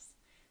 Yes.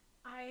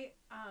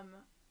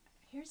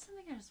 Here's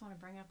something I just want to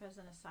bring up as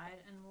an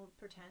aside, and we'll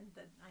pretend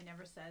that I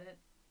never said it,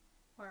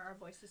 or our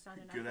voices sound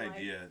enough Good alike.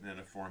 idea. Then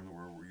a form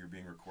where you're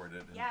being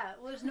recorded. And... Yeah.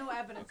 Well, there's no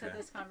evidence that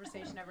this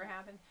conversation ever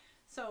happened.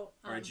 So.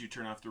 Or did you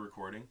turn off the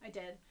recording? I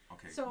did.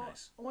 Okay. So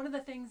nice. one of the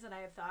things that I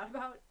have thought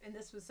about, and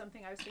this was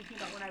something I was thinking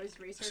about when I was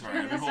researching. Sorry,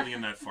 I've been holding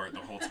in that fart the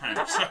whole time.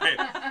 Sorry.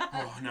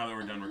 Oh, now that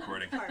we're done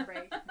recording.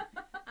 Heartbreak.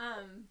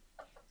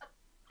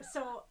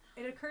 So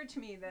it occurred to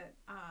me that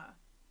I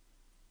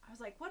was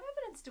like, what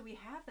evidence do we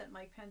have that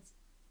Mike Pence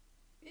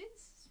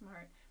is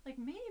smart? Like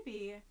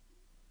maybe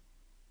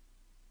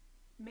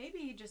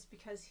just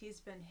because he's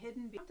been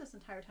hidden this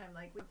entire time,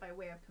 like by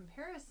way of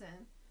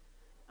comparison,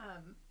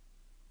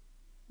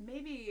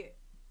 maybe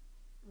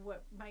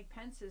what Mike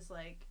Pence is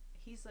like,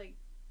 he's like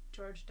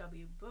George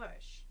W.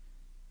 Bush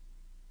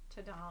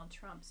to Donald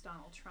Trump's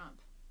Donald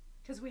Trump,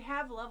 because we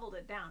have leveled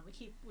it down.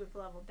 We've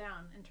leveled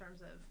down in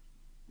terms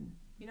of,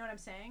 you know what I'm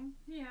saying?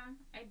 Yeah,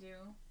 I do.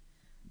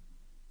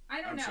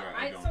 I don't know. Sorry,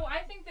 I don't. So I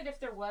think that if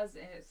there was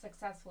a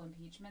successful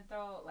impeachment,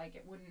 though, like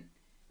it wouldn't.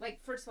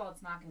 Like, first of all,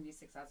 it's not going to be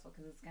successful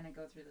because it's going to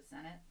go through the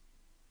Senate,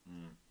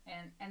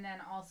 and then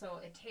also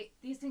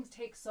these things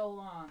take so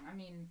long. I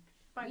mean,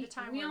 By the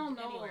time we we're all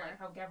know anywhere. like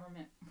how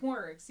government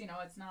works. You know,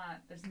 it's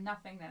not. There's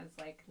nothing that is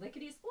like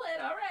lickety split.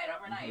 All right,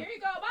 overnight. Here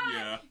you go. Bye.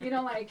 Yeah. You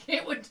know, like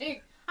it would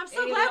take. I'm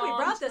so glad we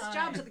brought this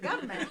job to the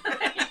government.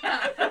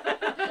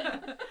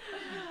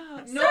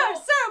 Sir,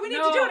 we need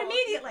to do it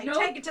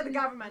immediately. Take it to the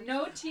government.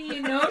 No tea,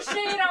 no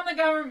shade on the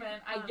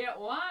government. I get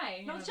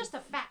why. No, it's just a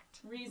fact.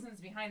 Reasons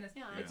behind this.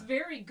 Yeah. It's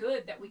very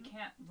good that we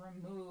can't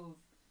remove,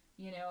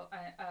 you know,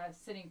 a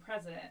sitting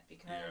president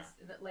because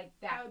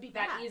that would be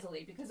that bad.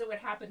 easily, because it would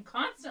happen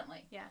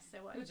constantly. Yes, it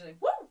It would. would just like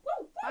woo woo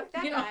woo. Fuck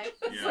that you know? guy.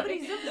 Yeah.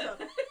 Somebody zip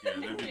zip. Yeah,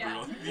 that'd be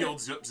brutal. The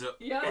old zip zip.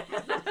 Yeah.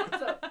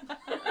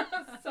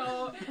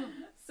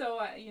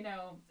 So you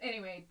know.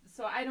 Anyway,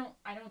 so I don't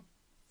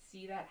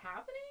see that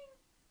happening.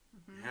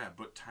 Yeah,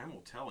 but time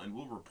will tell, and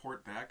we'll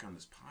report back on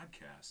this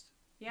podcast.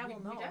 Yeah, we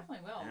we'll know.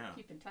 definitely will Yeah.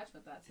 keep in touch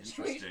with that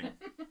situation.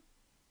 Interesting.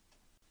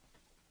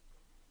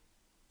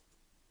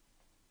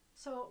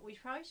 So we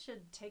probably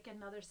should take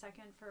another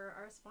second for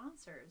our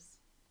sponsors.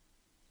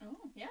 Oh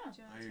yeah.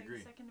 Do you want I to take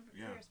agree. a second for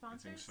Yeah, your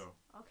sponsors? I think so.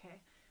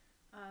 Okay.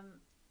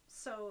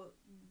 So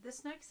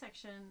this next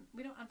section,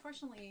 we don't.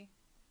 Unfortunately,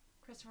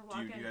 Christopher Do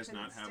you Walken guys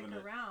couldn't not have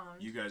stick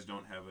around. You guys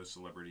don't have a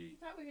celebrity.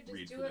 I thought we could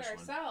read just for do it this one.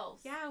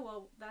 ourselves. Yeah,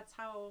 well, that's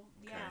how.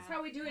 Okay. Yeah, That's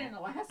how we do it in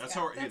Alaska. That's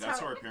how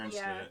That's our parents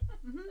yeah. did it.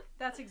 Mm-hmm.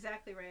 That's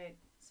exactly right.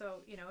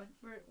 So you know,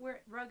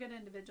 we're rugged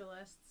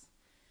individualists.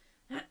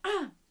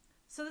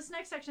 So this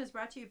next section is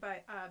brought to you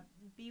by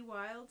Be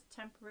Wild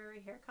Temporary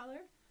Hair Color,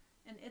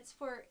 and it's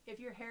for if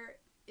your hair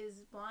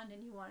is blonde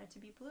and you want it to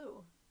be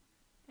blue,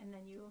 and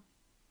then you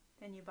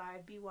buy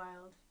Be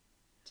Wild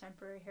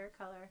Temporary Hair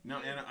Color. No,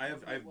 Anna, I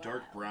have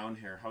dark brown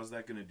hair. How's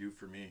that going to do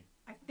for me?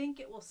 I think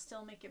it will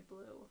still make it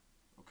blue.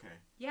 Okay.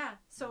 Yeah.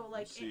 So We'll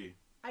like, see.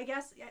 I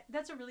guess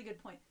that's a really good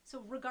point.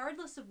 So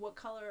regardless of what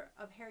color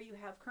of hair you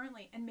have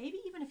currently, and maybe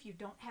even if you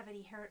don't have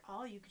any hair at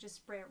all, you could just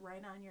spray it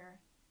right on your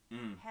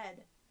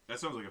head. That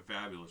sounds like a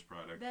fabulous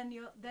product. Then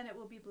it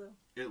will be blue.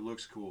 It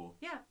looks cool.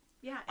 Yeah.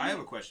 Yeah. I have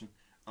a question.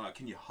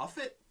 Can you huff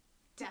it?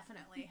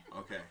 Definitely.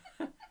 Okay.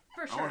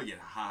 For sure. I want to get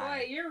high.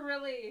 Boy, you're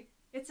really.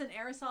 It's an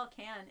aerosol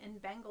can in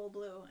Bengal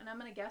blue, and I'm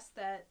gonna guess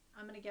that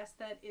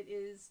it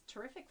is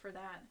terrific for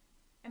that.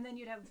 And then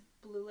you'd have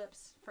blue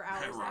lips for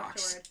hours That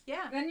rocks. afterward.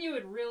 Yeah. Then you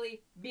would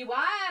really be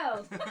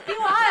wild. Be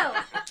wild.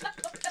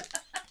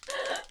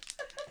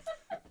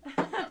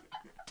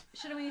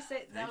 Shouldn't we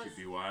say that Thank was?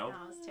 you, Be Wild.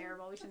 Oh, it's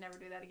terrible. We should never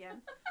do that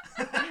again.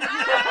 Yeah,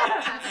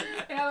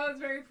 that was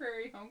very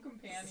Prairie Home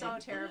Companion. So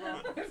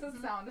terrible. This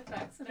is sound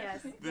effects and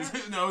Yes.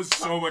 everything. That was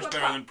so much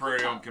better than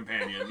Prairie Home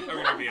Companion. I'm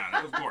going to be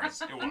honest. Of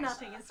course, it was.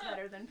 Nothing is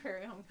better than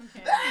Prairie Home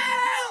Companion.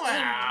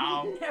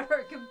 Wow.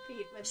 Never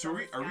compete with. So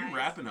those are we guys.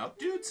 wrapping up,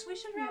 dudes? We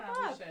should wrap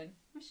Yeah, up. we should.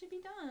 We should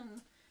be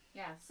done.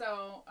 Yeah.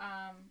 So,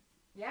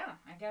 yeah,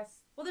 I guess.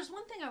 Well, there's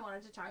one thing I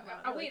wanted to talk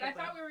about. Oh really wait, I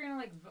quickly. thought we were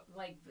gonna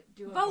like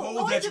do a Vote.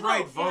 Oh, that's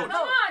right. Vote.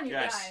 Come on, you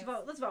Yes. guys.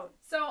 Vote. Let's vote.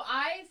 So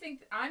I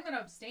think I'm gonna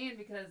abstain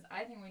because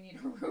I think we need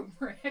a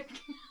rubric.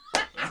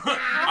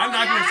 I'm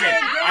not going to say.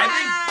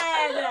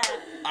 Good.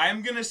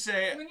 I'm going to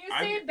say. When you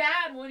say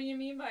bad, what do you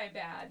mean by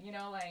bad? You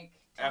know, like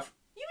F.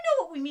 You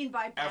know what what we mean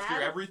by bad.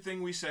 After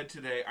everything we said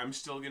today, I'm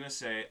still going to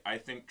say I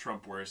think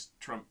Trump worse,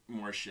 Trump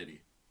more shitty.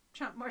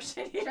 Trump more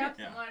shitty. Trump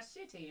more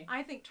shitty.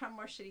 I think Trump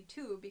more shitty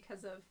too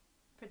because of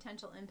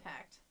potential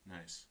impact.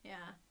 Nice. Yeah.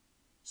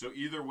 So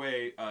either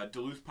way,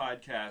 Duluth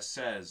podcast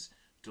says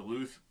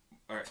Duluth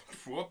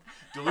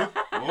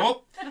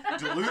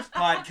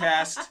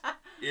podcast.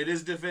 It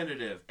is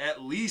definitive.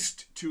 At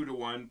least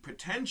 2-1.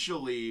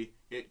 Potentially,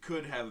 it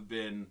could have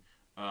been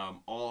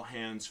all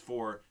hands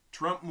for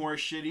Trump more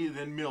shitty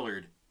than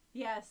Millard.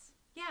 Yes.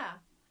 Yeah.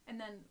 And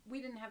then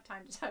we didn't have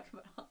time to talk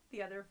about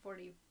the other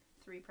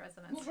 43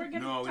 presidents. Well, we're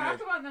going to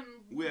talk about them.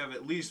 We have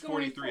at least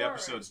 43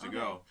 episodes to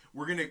go.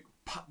 We're gonna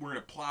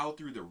plow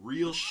through the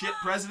real shit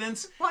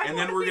presidents, and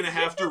then we're gonna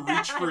have to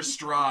reach for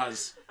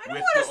straws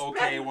with the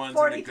okay ones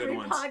and the good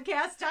ones.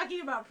 Podcasts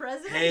talking about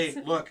presidents. Hey,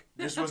 look,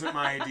 this wasn't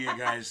my idea,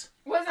 guys.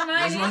 Wasn't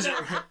mine either.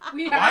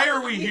 Why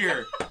are we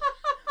here?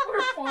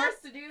 We're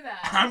forced to do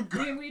that. I'm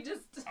good. I mean,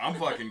 I'm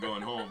fucking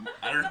going home.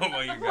 I don't know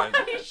about you guys.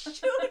 Why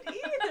shoot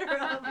either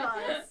of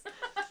us?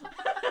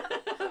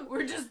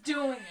 We're just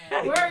doing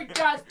it. We're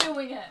just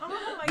doing it. Oh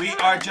my We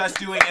God. are just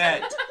doing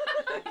it.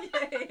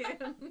 Yay.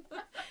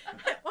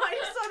 Well, I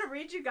just want to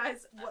read you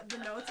guys what the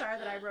notes are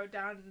that I wrote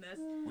down in this.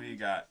 What do you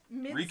got?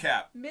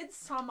 Recap.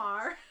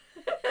 Midsommar.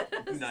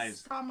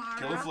 Nice. Samara.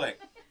 Killer flick.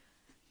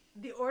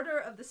 The Order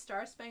of the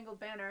Star-Spangled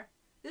Banner.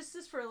 This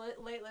is for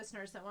late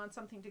listeners that want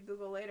something to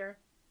Google later.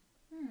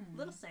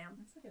 Little Sam.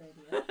 That's a good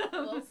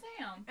idea. Little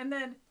Sam. And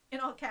then, in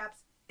all caps,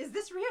 is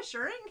this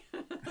reassuring?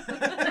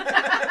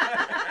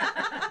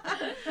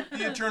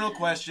 The eternal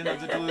question of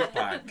the Duluth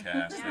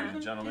podcast, ladies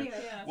and gentlemen.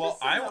 Yeah. Well,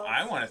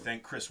 I want to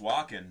thank Chris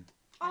Walken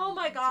Oh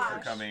my gosh. for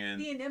coming in.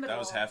 The inimitable. That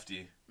was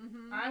hefty.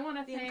 Mm-hmm. I want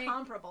to The thank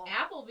incomparable.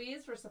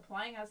 Applebee's for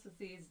supplying us with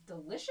these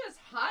delicious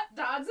hot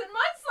dogs and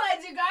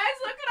mudslides, you guys.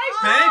 Look what I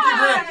Thank you,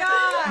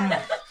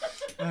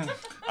 Oh my God.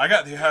 I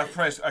got the half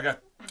price. I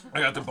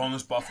got the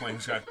boneless buff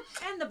wings, guys.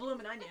 And the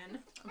bloomin' onion,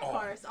 of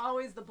course.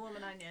 Always the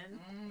bloomin' onion.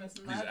 This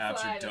These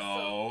apps are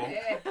dope.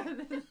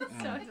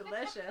 So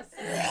delicious.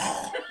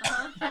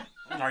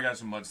 I got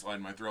some mudslide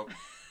in my throat.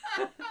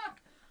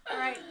 All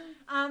right.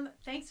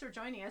 Thanks for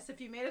joining us. If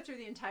you made it through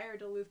the entire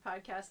Duluth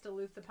podcast,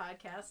 Duluth the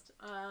podcast,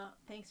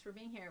 thanks for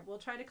being here. We'll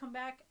try to come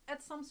back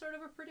at some sort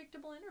of a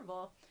predictable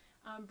interval.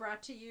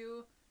 Brought to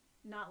you,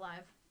 not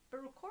live,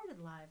 but recorded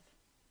live.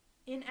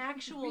 In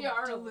actual We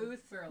are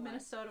Duluth, alive.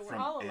 Minnesota. We're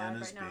From all alive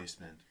Anna's right now.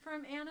 basement.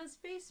 From Anna's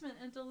basement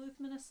in Duluth,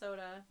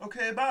 Minnesota.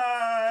 Okay,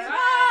 bye.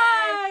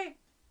 Bye!